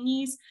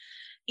detainees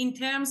in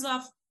terms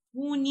of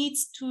who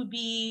needs to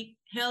be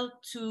held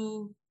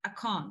to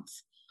account.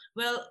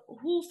 Well,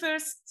 who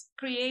first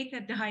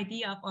created the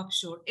idea of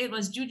offshore? It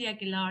was Julia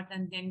Gillard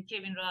and then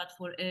Kevin Rudd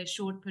for a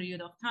short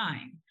period of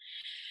time.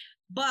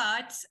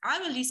 But I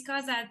will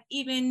discuss that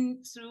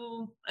even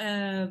through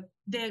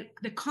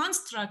the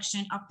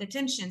construction of the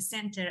detention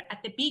center.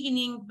 At the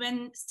beginning,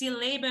 when still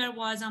Labour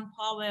was on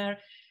power,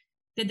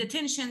 the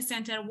detention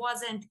center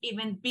wasn't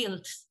even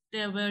built.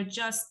 There were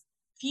just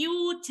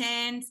few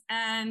tents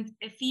and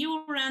a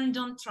few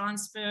random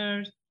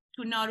transfers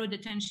to Nauru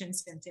Detention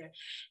Center.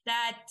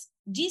 That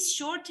this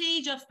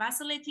shortage of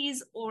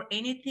facilities or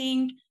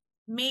anything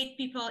made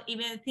people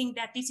even think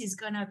that this is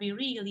gonna be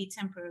really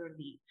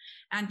temporary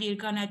and they're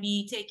gonna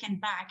be taken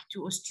back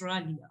to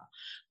Australia.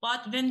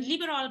 But when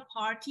Liberal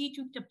Party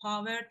took the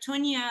power,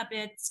 Tony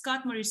Abbott,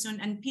 Scott Morrison,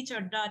 and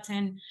Peter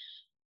Dutton,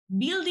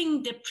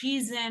 building the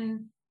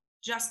prison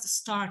just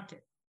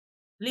started,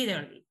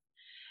 literally.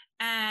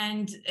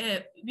 And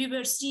we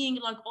were seeing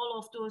like all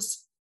of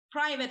those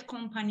private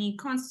company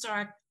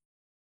construct.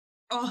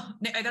 Oh,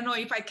 I don't know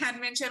if I can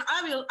mention,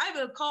 I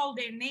will call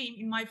their name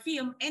in my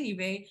film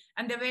anyway,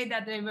 and the way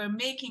that they were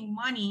making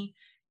money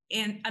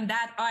on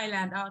that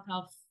island out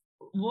of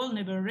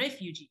vulnerable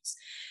refugees.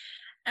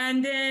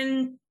 And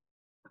then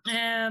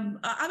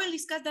I will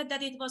discuss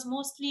that it was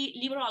mostly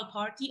Liberal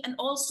Party, and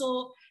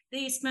also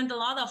they spent a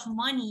lot of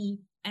money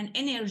and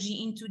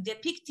energy into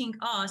depicting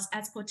us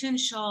as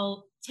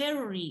potential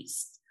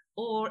terrorists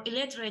or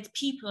illiterate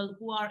people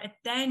who are a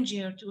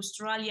danger to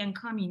Australian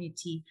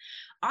community.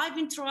 I've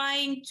been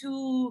trying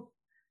to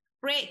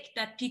break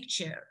that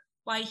picture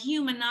by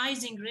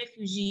humanizing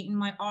refugee in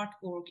my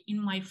artwork,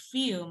 in my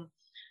film,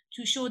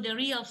 to show the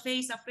real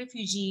face of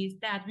refugees,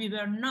 that we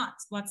were not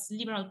what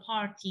Liberal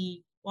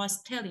Party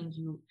was telling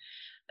you.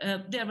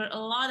 There were a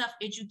lot of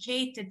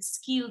educated,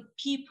 skilled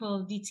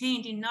people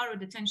detained in Nauru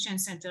Detention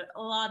Center,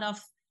 a lot of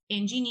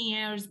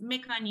engineers,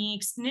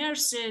 mechanics,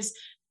 nurses,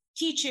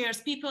 teachers,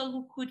 people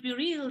who could be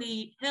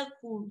really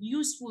helpful,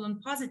 useful,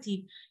 and positive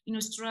in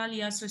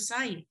Australia's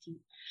society.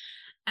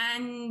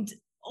 And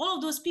all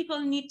of those people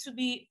need to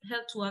be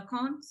held to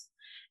account.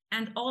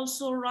 And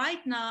also right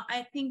now,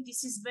 I think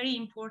this is very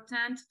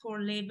important for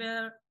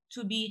Labour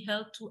to be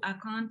held to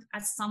account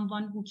as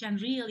someone who can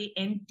really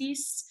end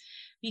this,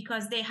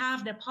 because they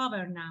have the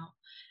power now.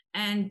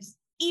 And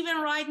even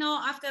right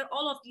now, after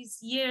all of these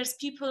years,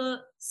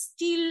 people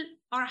still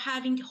are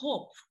having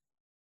hope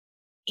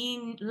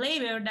in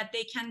Labour that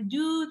they can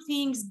do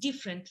things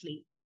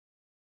differently.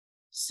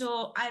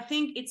 So I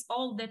think it's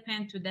all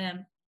depend to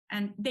them,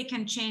 and they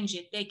can change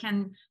it. They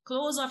can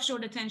close offshore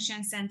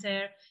detention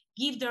center,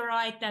 give the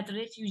right that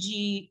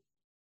refugee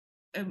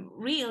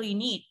really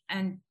need,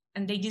 and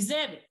they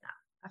deserve it now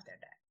after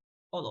that,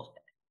 all of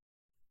that.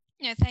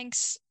 Yeah,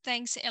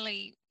 thanks,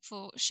 Ellie,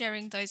 for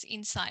sharing those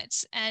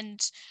insights. And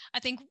I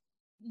think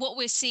what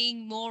we're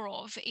seeing more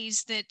of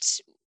is that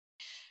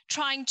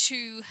trying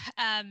to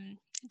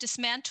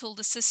dismantle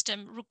the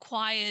system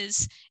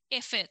requires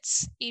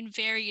efforts in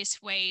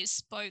various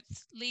ways, both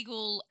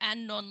legal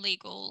and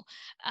non-legal,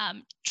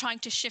 trying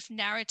to shift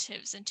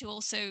narratives and to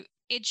also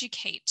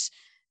educate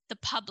the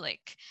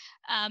public.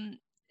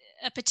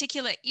 A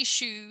particular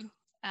issue,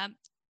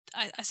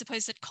 I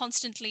suppose, that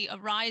constantly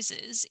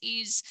arises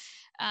is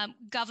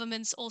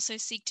governments also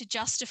seek to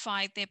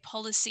justify their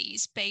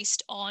policies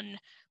based on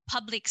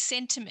public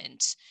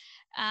sentiment.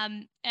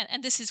 And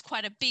this is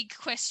quite a big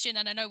question,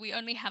 and I know we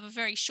only have a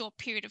very short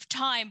period of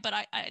time, but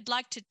I'd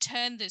like to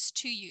turn this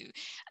to you.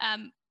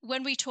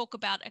 When we talk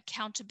about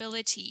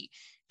accountability,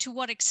 to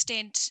what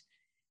extent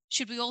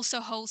should we also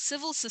hold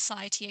civil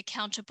society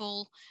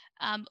accountable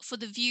for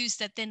the views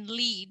that then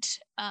lead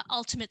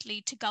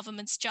ultimately to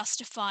governments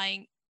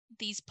justifying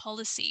these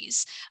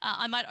policies?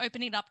 I might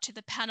open it up to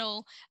the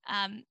panel.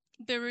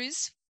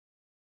 Behrouz,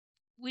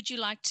 would you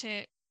like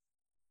to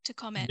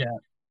comment? Yeah.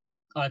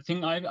 I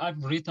think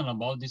I've written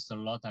about this a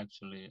lot,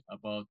 actually,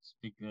 about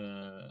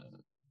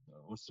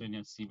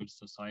Australian civil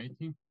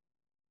society,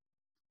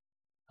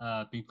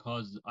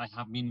 because I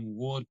have been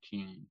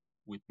working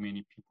with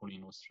many people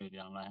in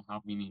Australia, and I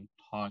have been in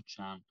touch,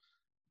 and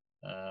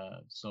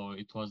so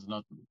it was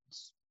not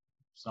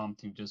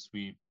something just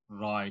we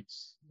write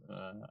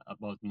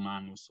about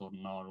Manus or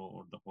Nauru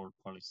or the whole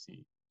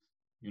policy.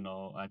 You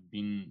know, I've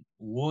been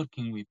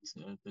working with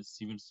the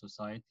civil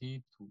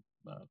society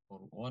for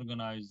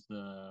organize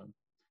the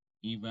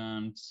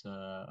events,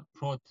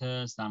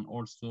 protests, and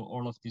also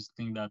all of these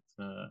things that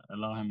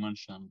Elahe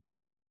mentioned,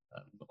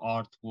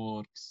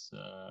 artworks,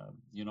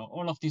 you know,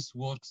 all of these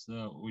works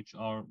which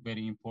are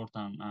very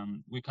important.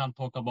 And we can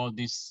talk about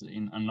this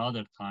in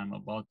another time,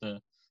 about the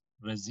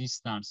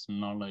resistance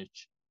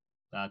knowledge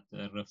that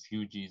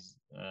refugees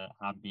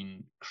have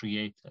been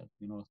created,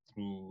 you know,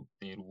 through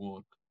their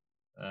work.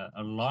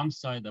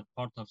 alongside a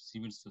part of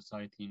civil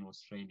society in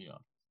Australia.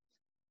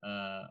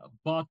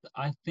 But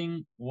I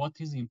think what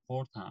is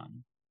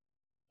important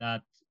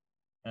that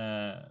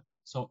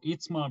so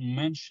Itamar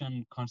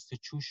mentioned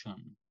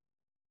constitution,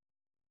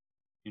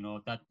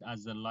 that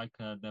as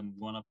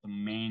one of the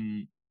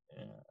main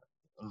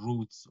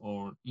roots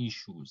or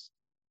issues.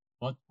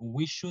 But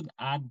we should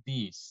add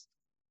this,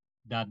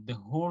 that the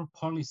whole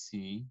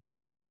policy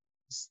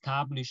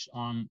established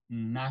on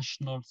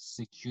national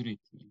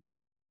security.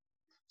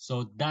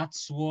 So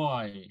that's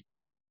why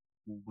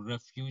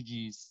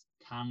refugees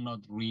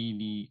cannot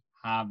really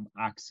have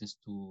access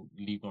to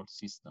legal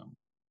system,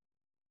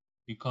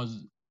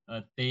 because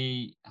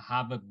they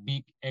have a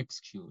big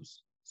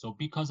excuse. So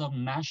because of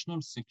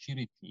national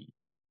security,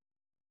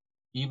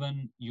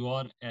 even you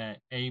are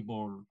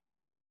able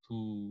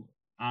to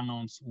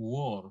announce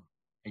war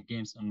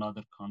against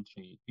another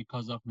country.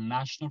 Because of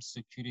national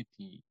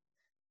security,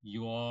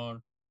 you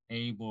are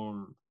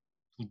able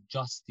to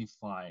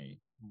justify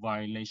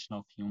violation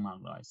of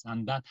human rights.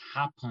 And that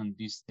happened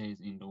these days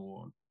in the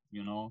world,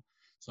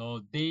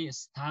 So they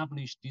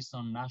established this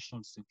on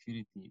national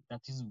security.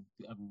 That is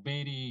a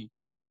very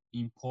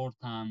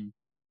important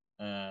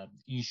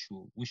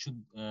issue. We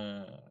should,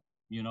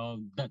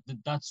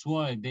 that's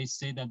why they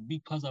say that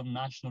because of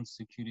national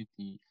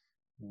security,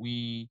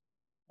 we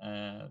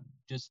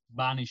just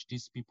banish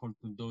these people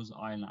to those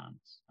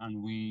islands,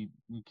 and we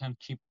can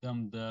keep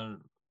them there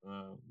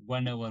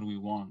whenever we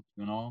want,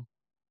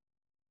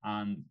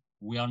 and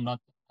we are not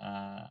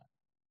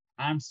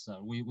answer.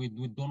 We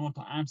don't want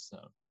to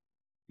answer.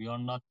 We are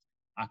not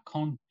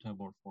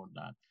accountable for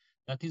that.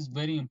 That is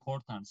very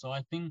important. So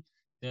I think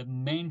the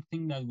main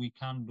thing that we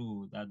can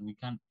do, that we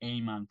can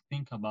aim and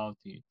think about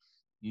it,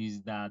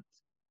 is that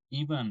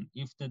even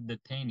if the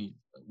detainees,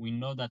 we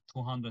know that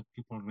 200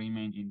 people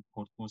remain in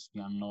Port Moresby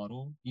and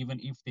Nauru, even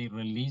if they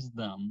release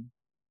them,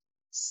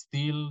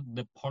 still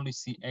the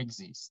policy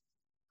exists.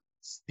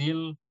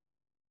 Still,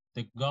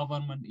 the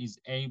government is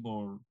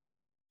able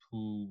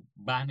to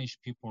banish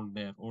people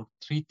there or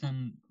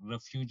threaten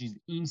refugees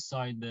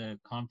inside the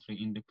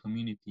country, in the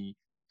community,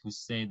 to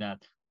say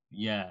that,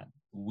 yeah,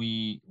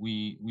 we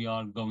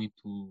are going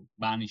to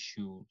banish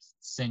you,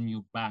 send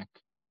you back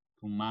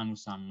to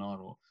Manus and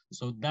Nauru.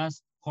 So that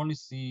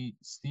policy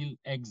still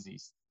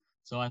exists.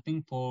 So I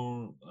think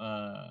for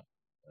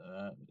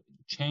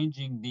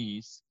changing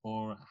this,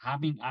 for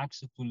having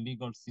access to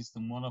legal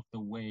system, one of the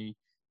way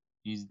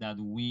is that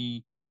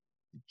we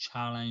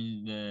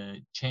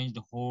change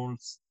the whole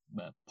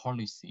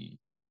policy,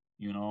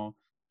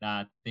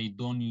 that they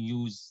don't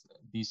use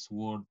this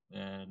word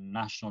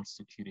national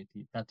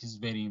security. That is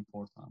very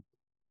important.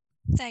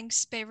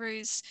 Thanks,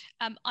 Behrouz.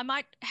 I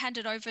might hand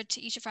it over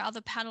to each of our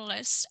other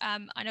panelists.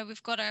 I know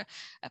we've got a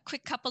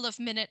quick couple of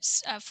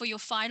minutes for your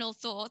final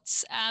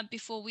thoughts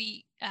before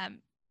we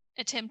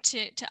attempt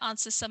to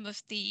answer some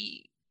of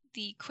the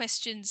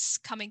questions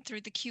coming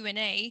through the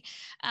Q&A.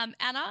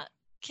 Anna,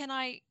 can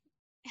I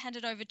hand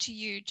it over to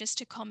you just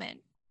to comment?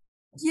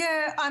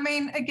 Yeah, I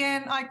mean,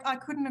 again, I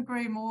couldn't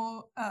agree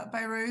more,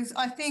 Behrouz.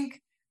 I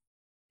think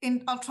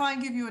I'll try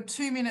and give you a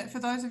 2-minute, for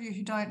those of you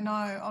who don't know,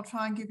 I'll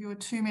try and give you a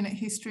 2-minute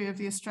history of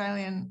the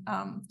Australian,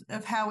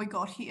 of how we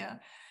got here.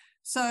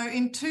 So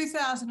in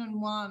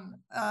 2001,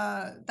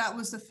 that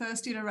was the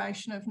first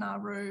iteration of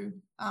Nauru,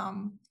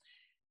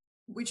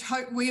 which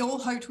we all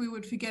hoped we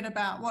would forget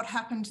about. What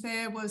happened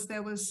there was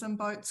some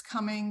boats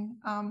coming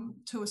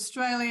to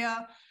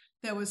Australia.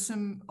 There was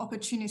some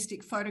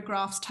opportunistic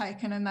photographs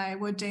taken and they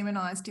were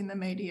demonised in the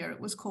media. It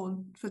was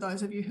called, for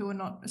those of you who are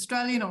not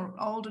Australian or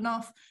old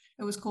enough,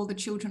 it was called the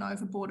Children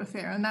Overboard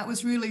Affair. And that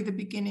was really the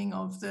beginning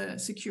of the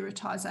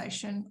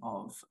securitisation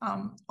of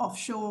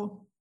offshore,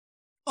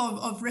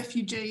 of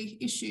refugee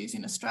issues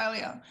in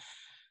Australia.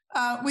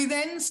 We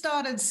then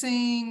started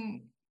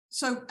seeing,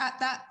 so at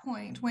that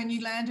point, when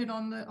you landed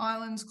on the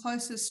islands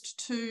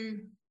closest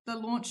to the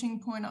launching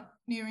point up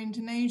near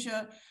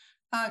Indonesia,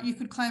 you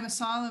could claim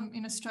asylum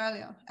in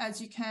Australia,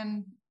 as you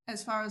can,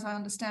 as far as I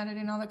understand it,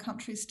 in other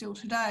countries still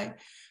today.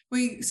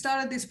 We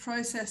started this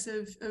process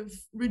of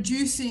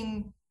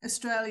reducing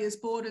Australia's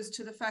borders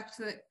to the fact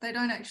that they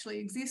don't actually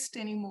exist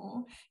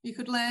anymore. You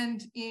could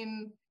land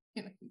in,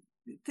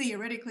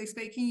 theoretically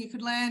speaking, you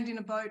could land in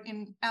a boat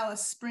in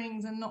Alice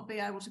Springs and not be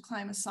able to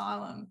claim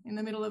asylum in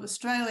the middle of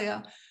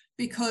Australia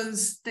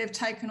because they've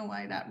taken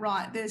away that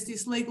right. There's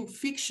this legal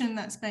fiction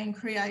that's been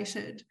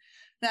created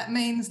that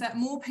means that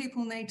more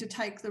people need to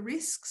take the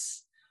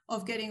risks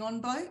of getting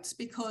on boats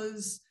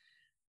because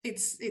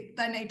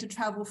they need to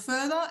travel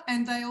further,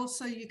 and they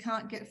also, you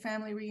can't get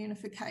family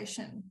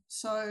reunification.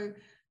 So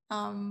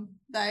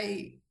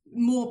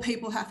more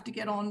people have to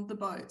get on the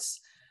boats.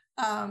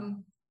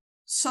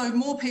 So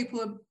more people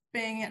are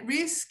being at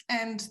risk,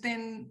 and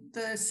then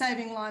the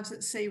saving lives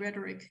at sea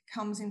rhetoric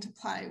comes into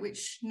play,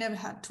 which never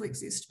had to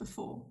exist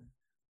before.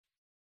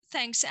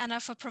 Thanks, Anna,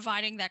 for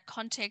providing that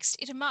context.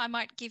 Itamar, I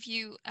might give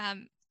you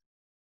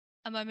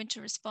a moment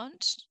to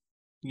respond.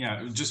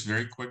 Yeah, just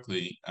very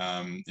quickly,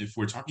 if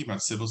we're talking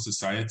about civil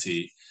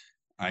society,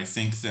 I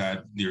think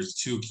that there's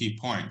two key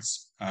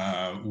points.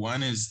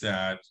 One is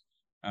that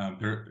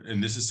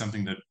and this is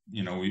something that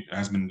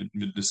has been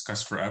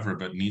discussed forever,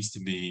 but needs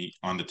to be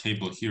on the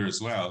table here as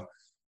well.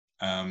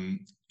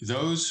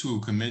 Those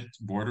who commit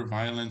border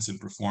violence and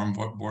perform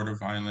border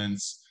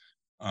violence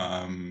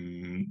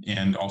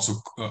and also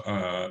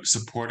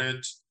support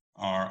it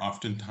are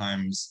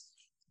oftentimes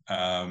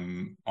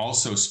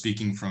also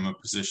speaking from a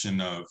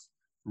position of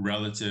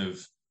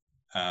relative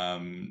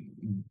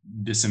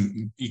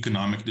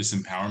economic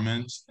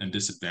disempowerment and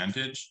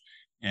disadvantage.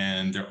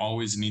 And there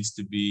always needs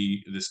to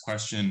be this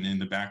question in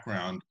the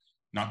background,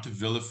 not to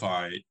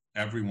vilify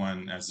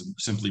everyone as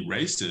simply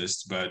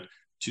racist, but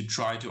to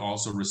try to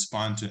also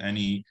respond to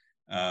any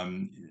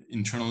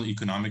internal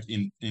economic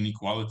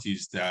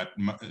inequalities that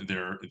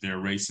their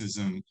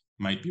racism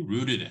might be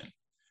rooted in.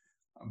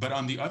 But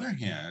on the other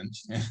hand,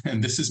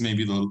 and this is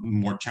maybe the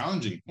more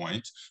challenging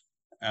point,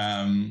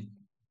 in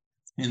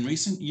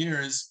recent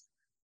years,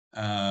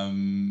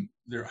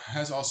 there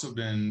has also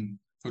been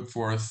put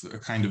forth a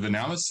kind of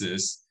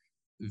analysis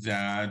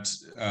that,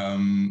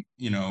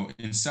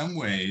 in some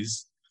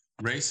ways,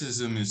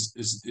 racism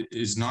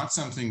is not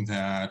something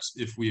that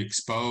if we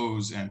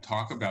expose and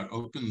talk about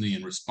openly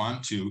and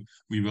respond to,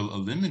 we will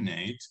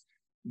eliminate.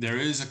 There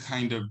is a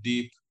kind of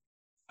deep,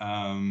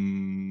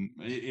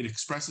 it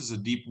expresses a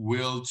deep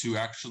will to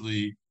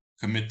actually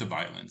commit the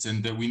violence,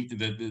 and that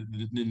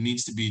it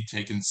needs to be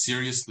taken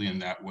seriously in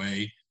that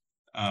way,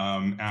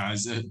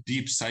 as a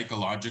deep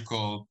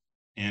psychological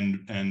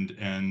and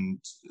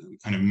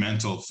kind of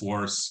mental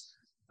force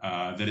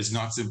that is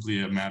not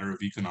simply a matter of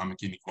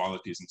economic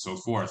inequalities and so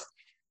forth.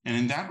 And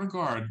in that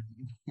regard,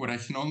 what I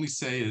can only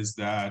say is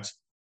that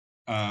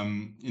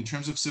in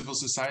terms of civil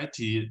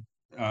society,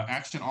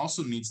 action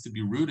also needs to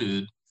be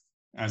rooted,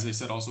 as I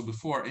said also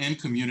before, in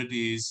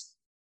communities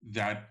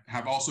that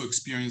have also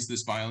experienced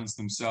this violence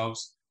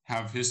themselves,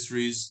 have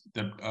histories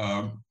that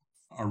are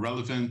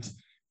relevant,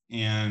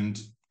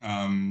 and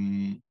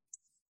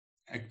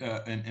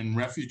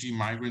refugee,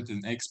 migrant,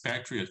 and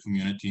expatriate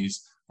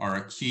communities are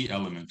a key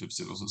element of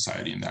civil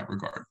society in that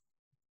regard.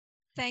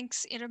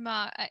 Thanks,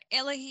 Irma.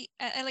 Ellie,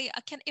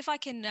 if I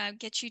can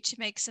get you to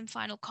make some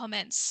final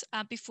comments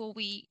before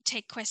we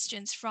take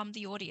questions from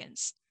the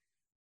audience.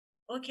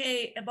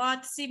 Okay,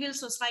 about civil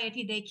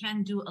society, they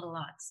can do a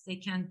lot. They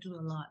can do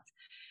a lot.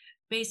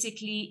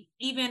 Basically,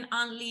 even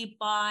only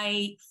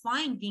by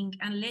finding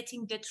and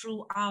letting the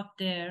truth out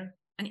there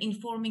and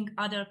informing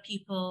other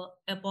people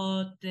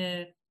about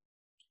the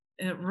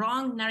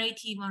wrong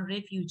narrative on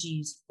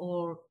refugees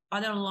or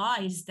other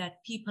lies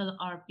that people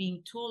are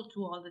being told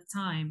to all the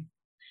time,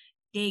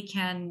 they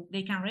can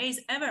raise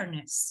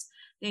awareness.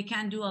 They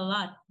can do a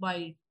lot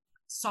by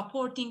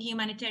supporting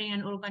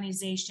humanitarian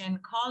organizations,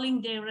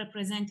 calling their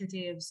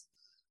representatives.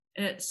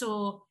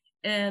 So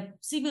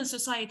civil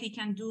society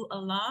can do a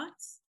lot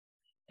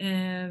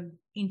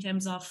in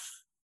terms of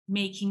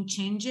making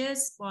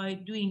changes by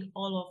doing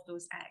all of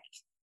those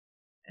acts.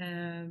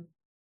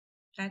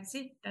 That's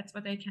it. That's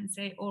what I can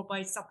say. Or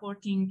by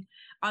supporting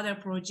other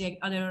projects,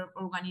 other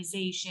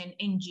organizations,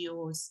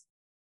 NGOs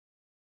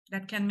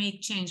that can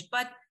make change.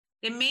 But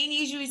the main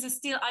issue is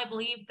still, I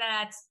believe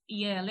that,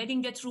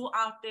 letting the truth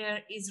out there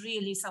is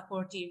really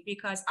supportive,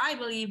 because I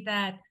believe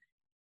that,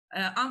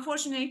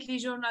 unfortunately,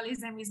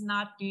 journalism is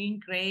not doing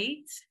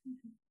great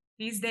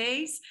these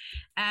days.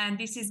 And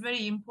this is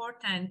very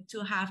important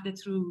to have the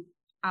truth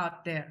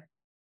out there.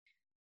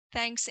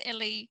 Thanks,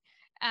 Ellie.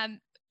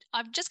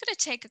 I'm just going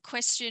to take a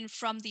question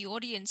from the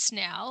audience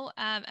now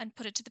and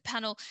put it to the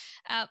panel.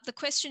 The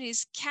question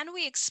is, can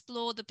we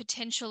explore the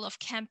potential of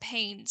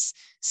campaigns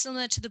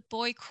similar to the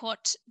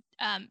boycott,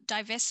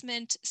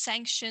 divestment,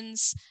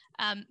 sanctions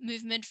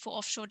movement for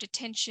offshore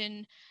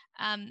detention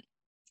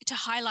to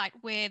highlight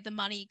where the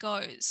money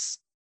goes?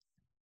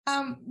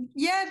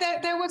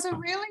 There was a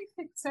really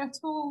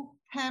successful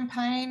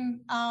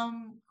campaign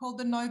called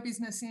the No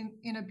Business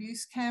in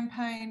Abuse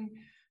campaign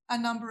a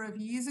number of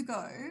years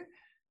ago.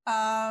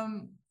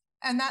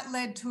 And that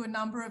led to a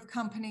number of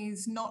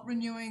companies not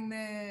renewing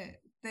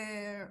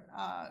their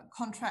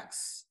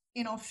contracts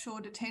in offshore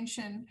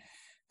detention.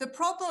 The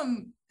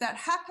problem that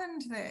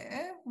happened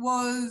there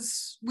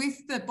was,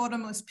 with the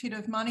bottomless pit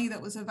of money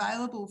that was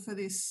available for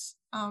this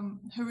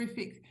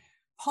horrific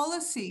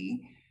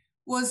policy,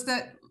 was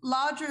that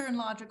larger and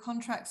larger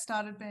contracts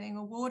started being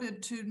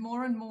awarded to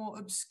more and more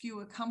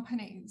obscure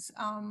companies.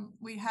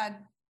 We had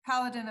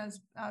Paladin,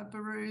 as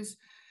Behrouz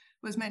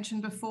was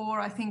mentioned before,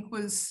 I think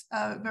was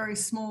a very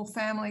small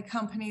family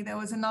company. There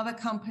was another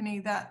company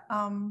that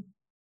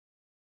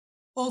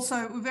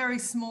also a very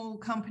small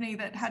company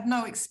that had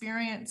no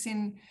experience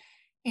in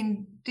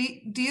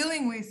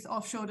dealing with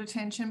offshore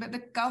detention, but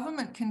the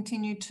government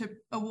continued to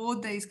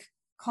award these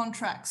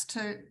contracts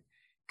to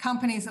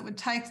companies that would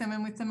take them,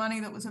 and with the money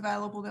that was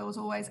available, there was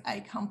always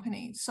a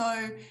company.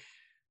 So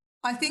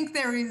I think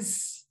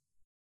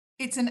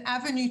it's an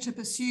avenue to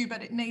pursue,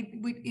 but it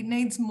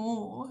needs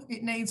more.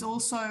 It needs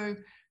also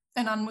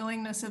an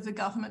unwillingness of the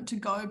government to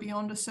go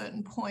beyond a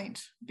certain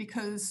point,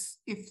 because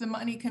if the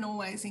money can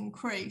always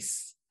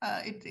increase,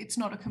 it's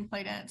not a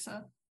complete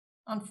answer,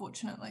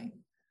 unfortunately.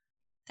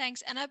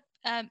 Thanks, Anna.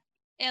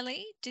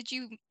 Ellie, did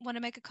you want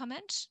to make a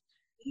comment?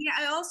 Yeah,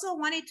 I also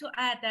wanted to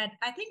add that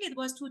I think it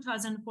was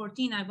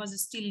 2014, I was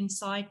still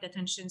inside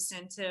detention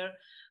center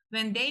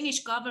when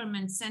Danish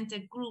government sent a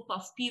group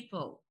of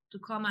people to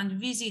come and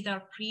visit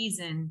our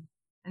prison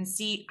and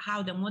see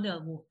how the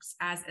model works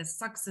as a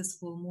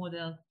successful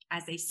model,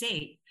 as they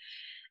say.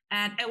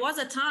 And it was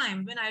a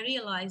time when I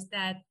realized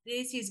that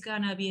this is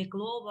gonna be a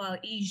global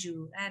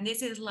issue, and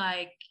this is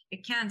like a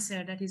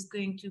cancer that is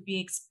going to be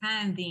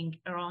expanding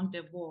around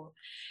the world.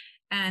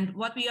 And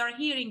what we are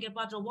hearing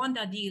about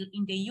Rwanda deal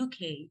in the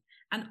UK,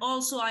 and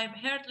also I've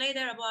heard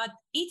later about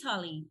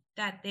Italy,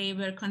 that they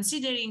were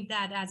considering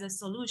that as a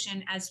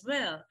solution as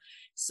well.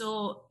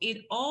 So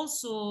it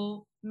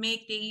also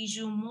makes the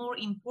issue more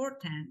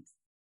important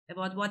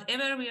about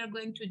whatever we are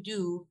going to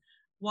do,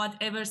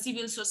 whatever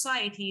civil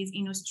societies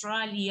in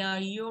Australia,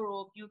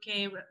 Europe,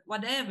 UK,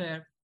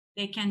 whatever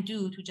they can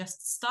do to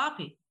just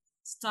stop it,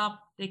 stop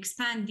the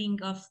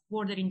expanding of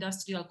border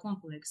industrial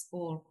complex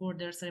or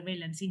border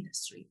surveillance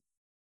industry.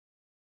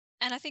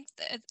 And I think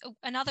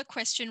another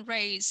question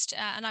raised,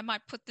 and I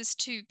might put this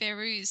to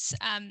Behrouz,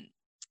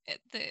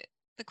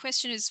 the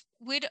question is,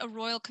 would a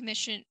royal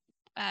commission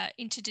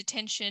into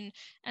detention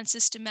and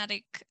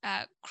systematic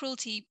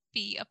cruelty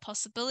be a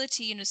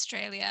possibility in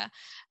Australia?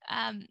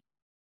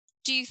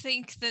 Do you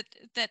think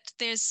that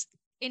there's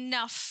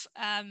enough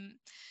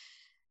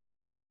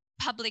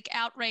public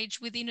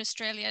outrage within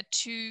Australia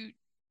to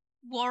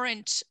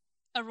warrant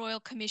a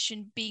royal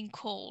commission being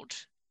called?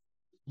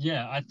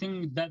 Yeah, I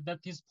think that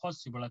is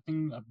possible. I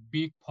think a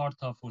big part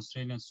of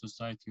Australian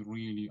society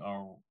really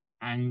are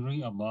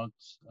angry about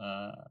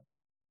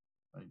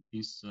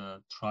this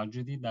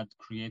tragedy that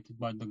created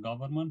by the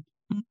government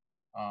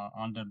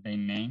under their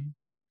name.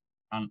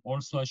 And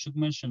also I should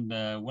mention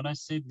that when I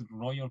said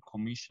Royal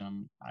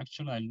Commission,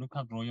 actually I look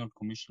at Royal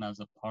Commission as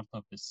a part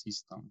of the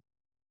system.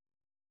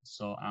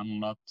 So I'm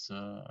not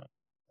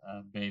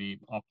very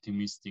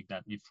optimistic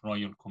that if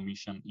Royal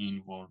Commission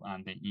involved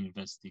and they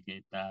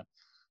investigate that,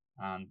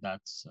 and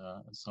that's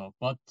so.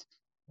 But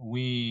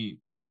we,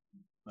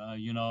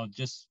 you know,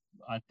 just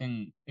I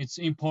think it's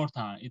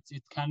important.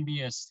 It can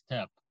be a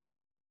step,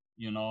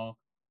 you know.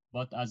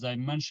 But as I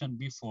mentioned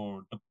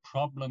before, the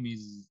problem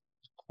is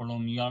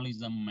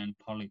colonialism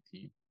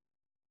mentality.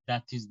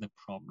 That is the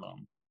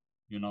problem,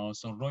 you know.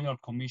 So Royal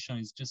Commission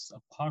is just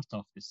a part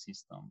of the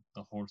system,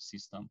 the whole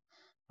system.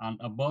 And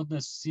about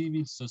the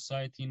civil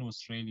society in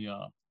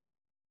Australia,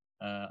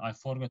 I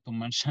forgot to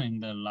mention in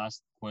the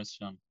last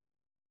question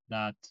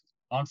that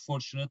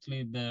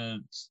unfortunately the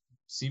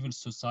civil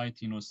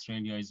society in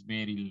Australia is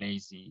very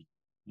lazy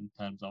in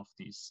terms of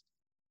this.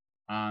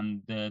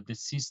 And the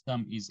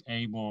system is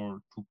able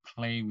to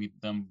play with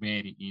them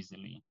very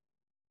easily.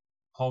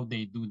 How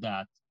they do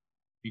that?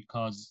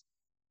 Because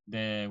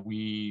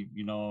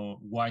you know,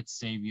 white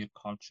savior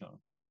culture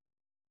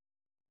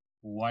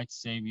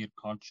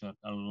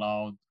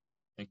allowed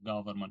the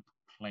government to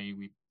play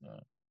with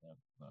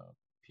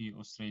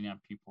Australian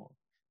people.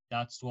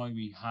 That's why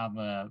we have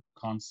a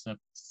concept,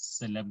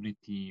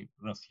 celebrity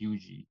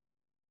refugee.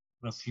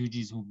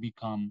 Refugees who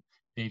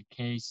their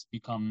case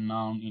become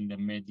known in the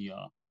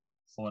media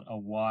for a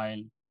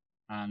while,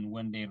 and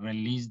when they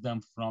release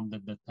them from the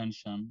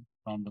detention,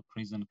 from the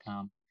prison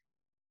camp,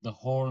 the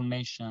whole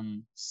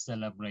nation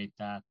celebrate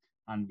that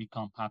and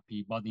become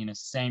happy. But in the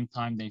same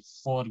time, they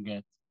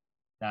forget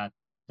that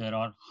there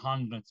are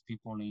hundreds of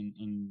people in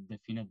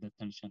indefinite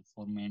detention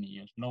for many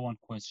years. No one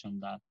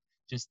questioned that.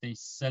 Just they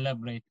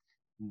celebrate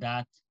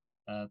that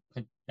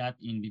that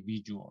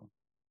individual,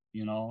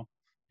 you know,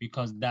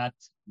 because that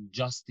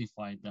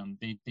justified them.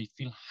 They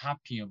feel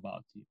happy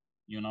about it,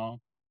 you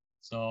know.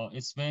 So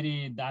it's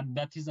very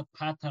that is a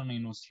pattern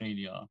in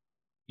Australia.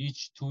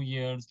 Each 2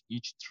 years,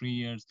 each 3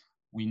 years,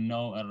 we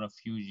know a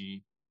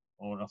refugee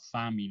or a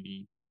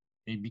family.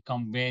 They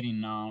become very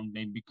known.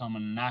 They become a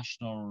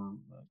national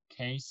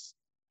case.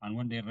 And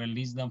when they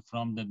release them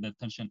from the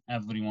detention,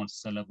 everyone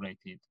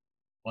celebrated.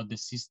 But the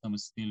system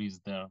still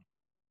is there.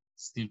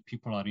 Still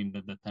people are in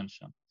the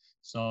detention.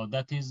 So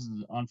that is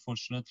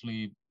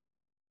unfortunately,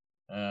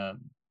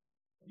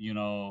 you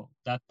know,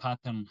 that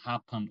pattern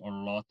happened a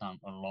lot and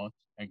a lot,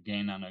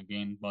 again and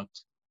again, but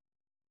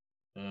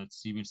the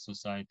civil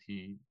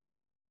society,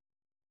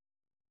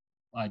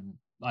 I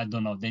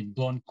don't know, they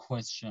don't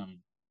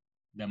question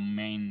the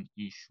main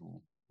issue,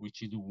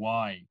 which is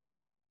why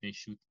they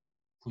should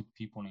put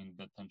people in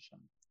detention.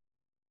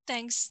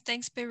 Thanks,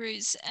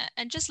 Behrouz.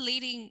 And just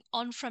leading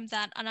on from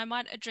that, and I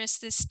might address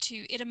this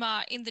to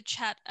Itamar in the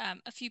chat.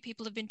 A few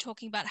people have been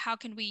talking about how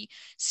can we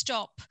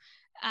stop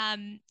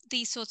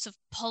these sorts of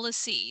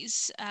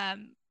policies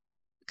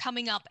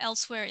coming up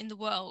elsewhere in the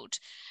world.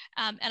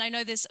 And I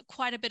know there's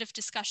quite a bit of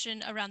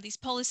discussion around these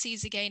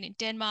policies, again, in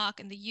Denmark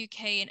and the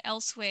UK and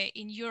elsewhere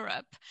in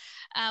Europe.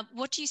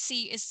 What do you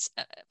see as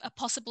a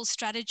possible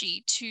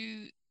strategy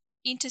to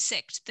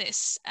intersect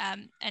this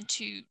and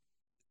to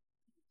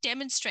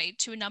demonstrate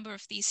to a number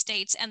of these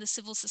states and the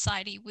civil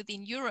society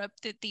within Europe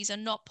that these are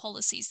not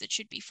policies that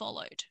should be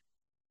followed?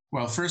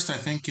 Well, first, I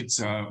think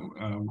it's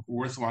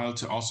worthwhile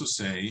to also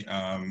say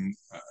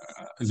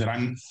that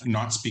I'm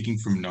not speaking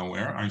from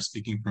nowhere. I'm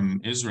speaking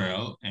from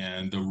Israel,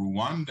 and the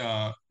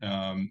Rwanda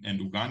and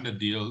Uganda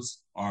deals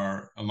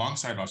are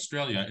alongside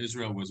Australia.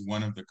 Israel was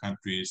one of the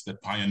countries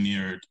that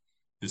pioneered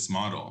this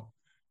model.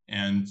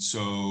 And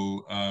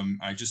so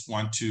I just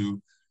want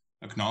to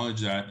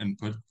acknowledge that and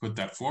put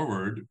that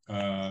forward.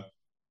 And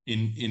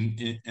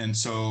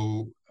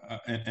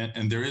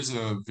there is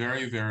a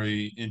very,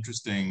 very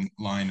interesting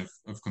line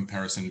of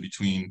comparison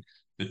between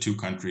the two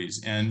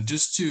countries. And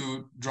just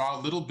to draw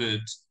a little bit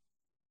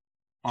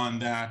on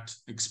that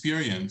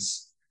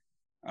experience,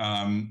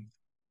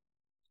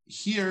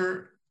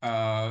 here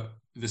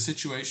the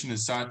situation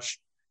is such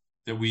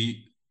that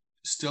we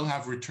still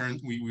have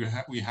returns.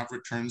 We have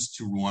returns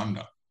to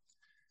Rwanda.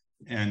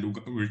 And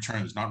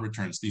returns, not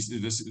returns.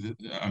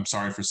 I'm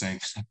sorry for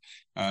saying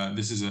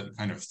this is a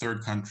kind of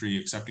third country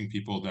accepting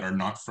people that are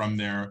not from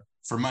there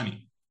for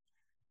money.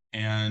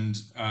 And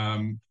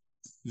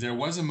there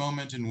was a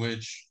moment in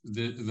which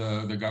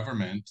the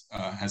government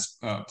has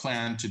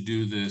planned to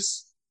do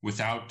this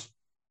without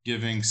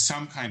giving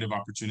some kind of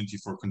opportunity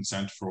for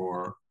consent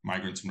for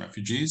migrants and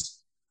refugees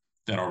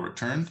that are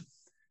returned.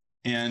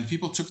 And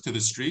people took to the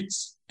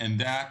streets, and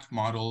that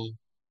model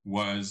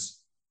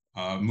was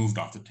moved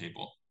off the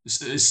table.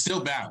 It's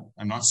still bad.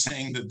 I'm not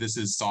saying that this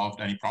has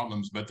solved any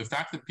problems, but the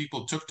fact that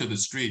people took to the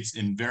streets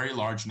in very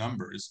large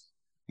numbers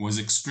was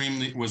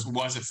effective.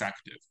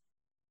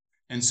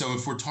 And so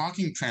if we're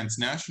talking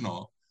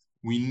transnational,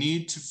 we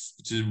need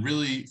to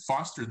really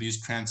foster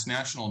these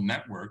transnational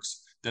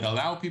networks that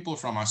allow people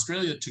from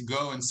Australia to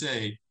go and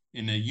say,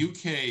 in a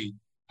UK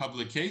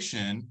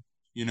publication,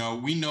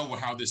 we know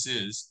how this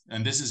is,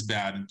 and this is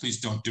bad, and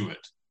please don't do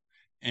it.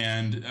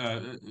 And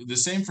the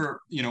same for,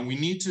 we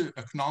need to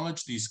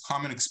acknowledge these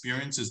common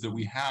experiences that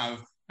we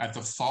have at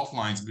the fault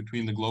lines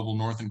between the global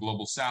north and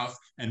global south,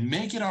 and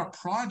make it our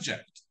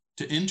project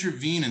to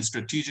intervene in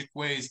strategic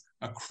ways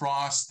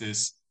across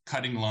this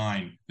cutting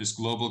line, this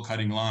global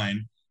cutting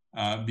line,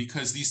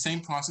 because these same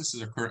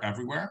processes occur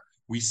everywhere.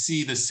 We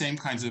see the same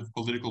kinds of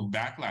political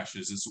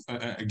backlashes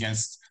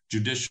against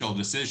judicial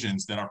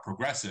decisions that are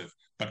progressive,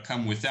 but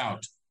come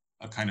without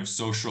a kind of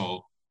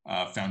social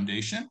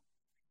foundation.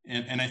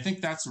 And I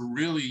think that's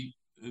really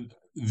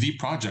the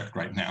project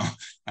right now.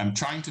 I'm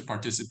trying to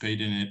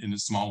participate in it in a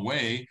small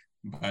way,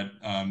 but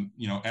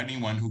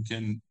anyone who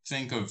can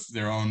think of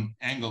their own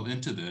angle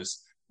into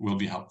this will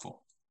be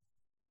helpful.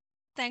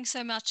 Thanks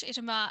so much,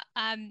 Itamar.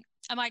 I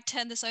might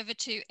turn this over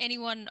to any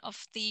one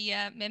of the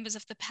members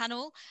of the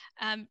panel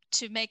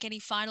to make any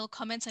final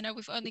comments. I know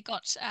we've only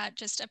got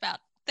just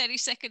about 30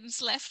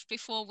 seconds left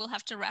before we'll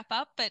have to wrap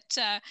up, but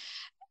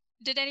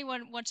did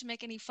anyone want to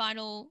make any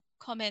final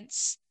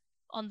comments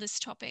on this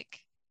topic?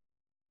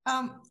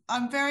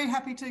 I'm very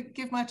happy to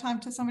give my time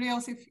to somebody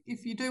else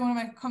if you do want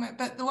to make a comment.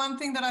 But the one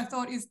thing that I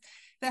thought is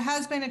there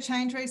has been a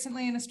change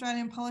recently in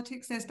Australian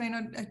politics. There's been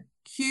a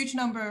huge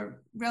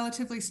number,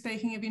 relatively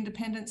speaking, of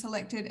independents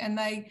elected, and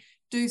they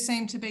do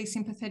seem to be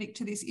sympathetic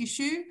to this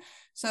issue.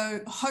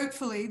 So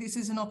hopefully this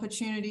is an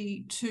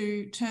opportunity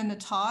to turn the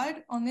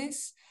tide on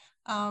this.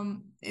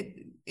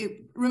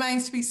 It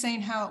remains to be seen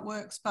how it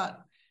works,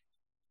 but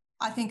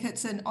I think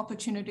it's an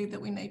opportunity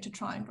that we need to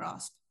try and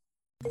grasp.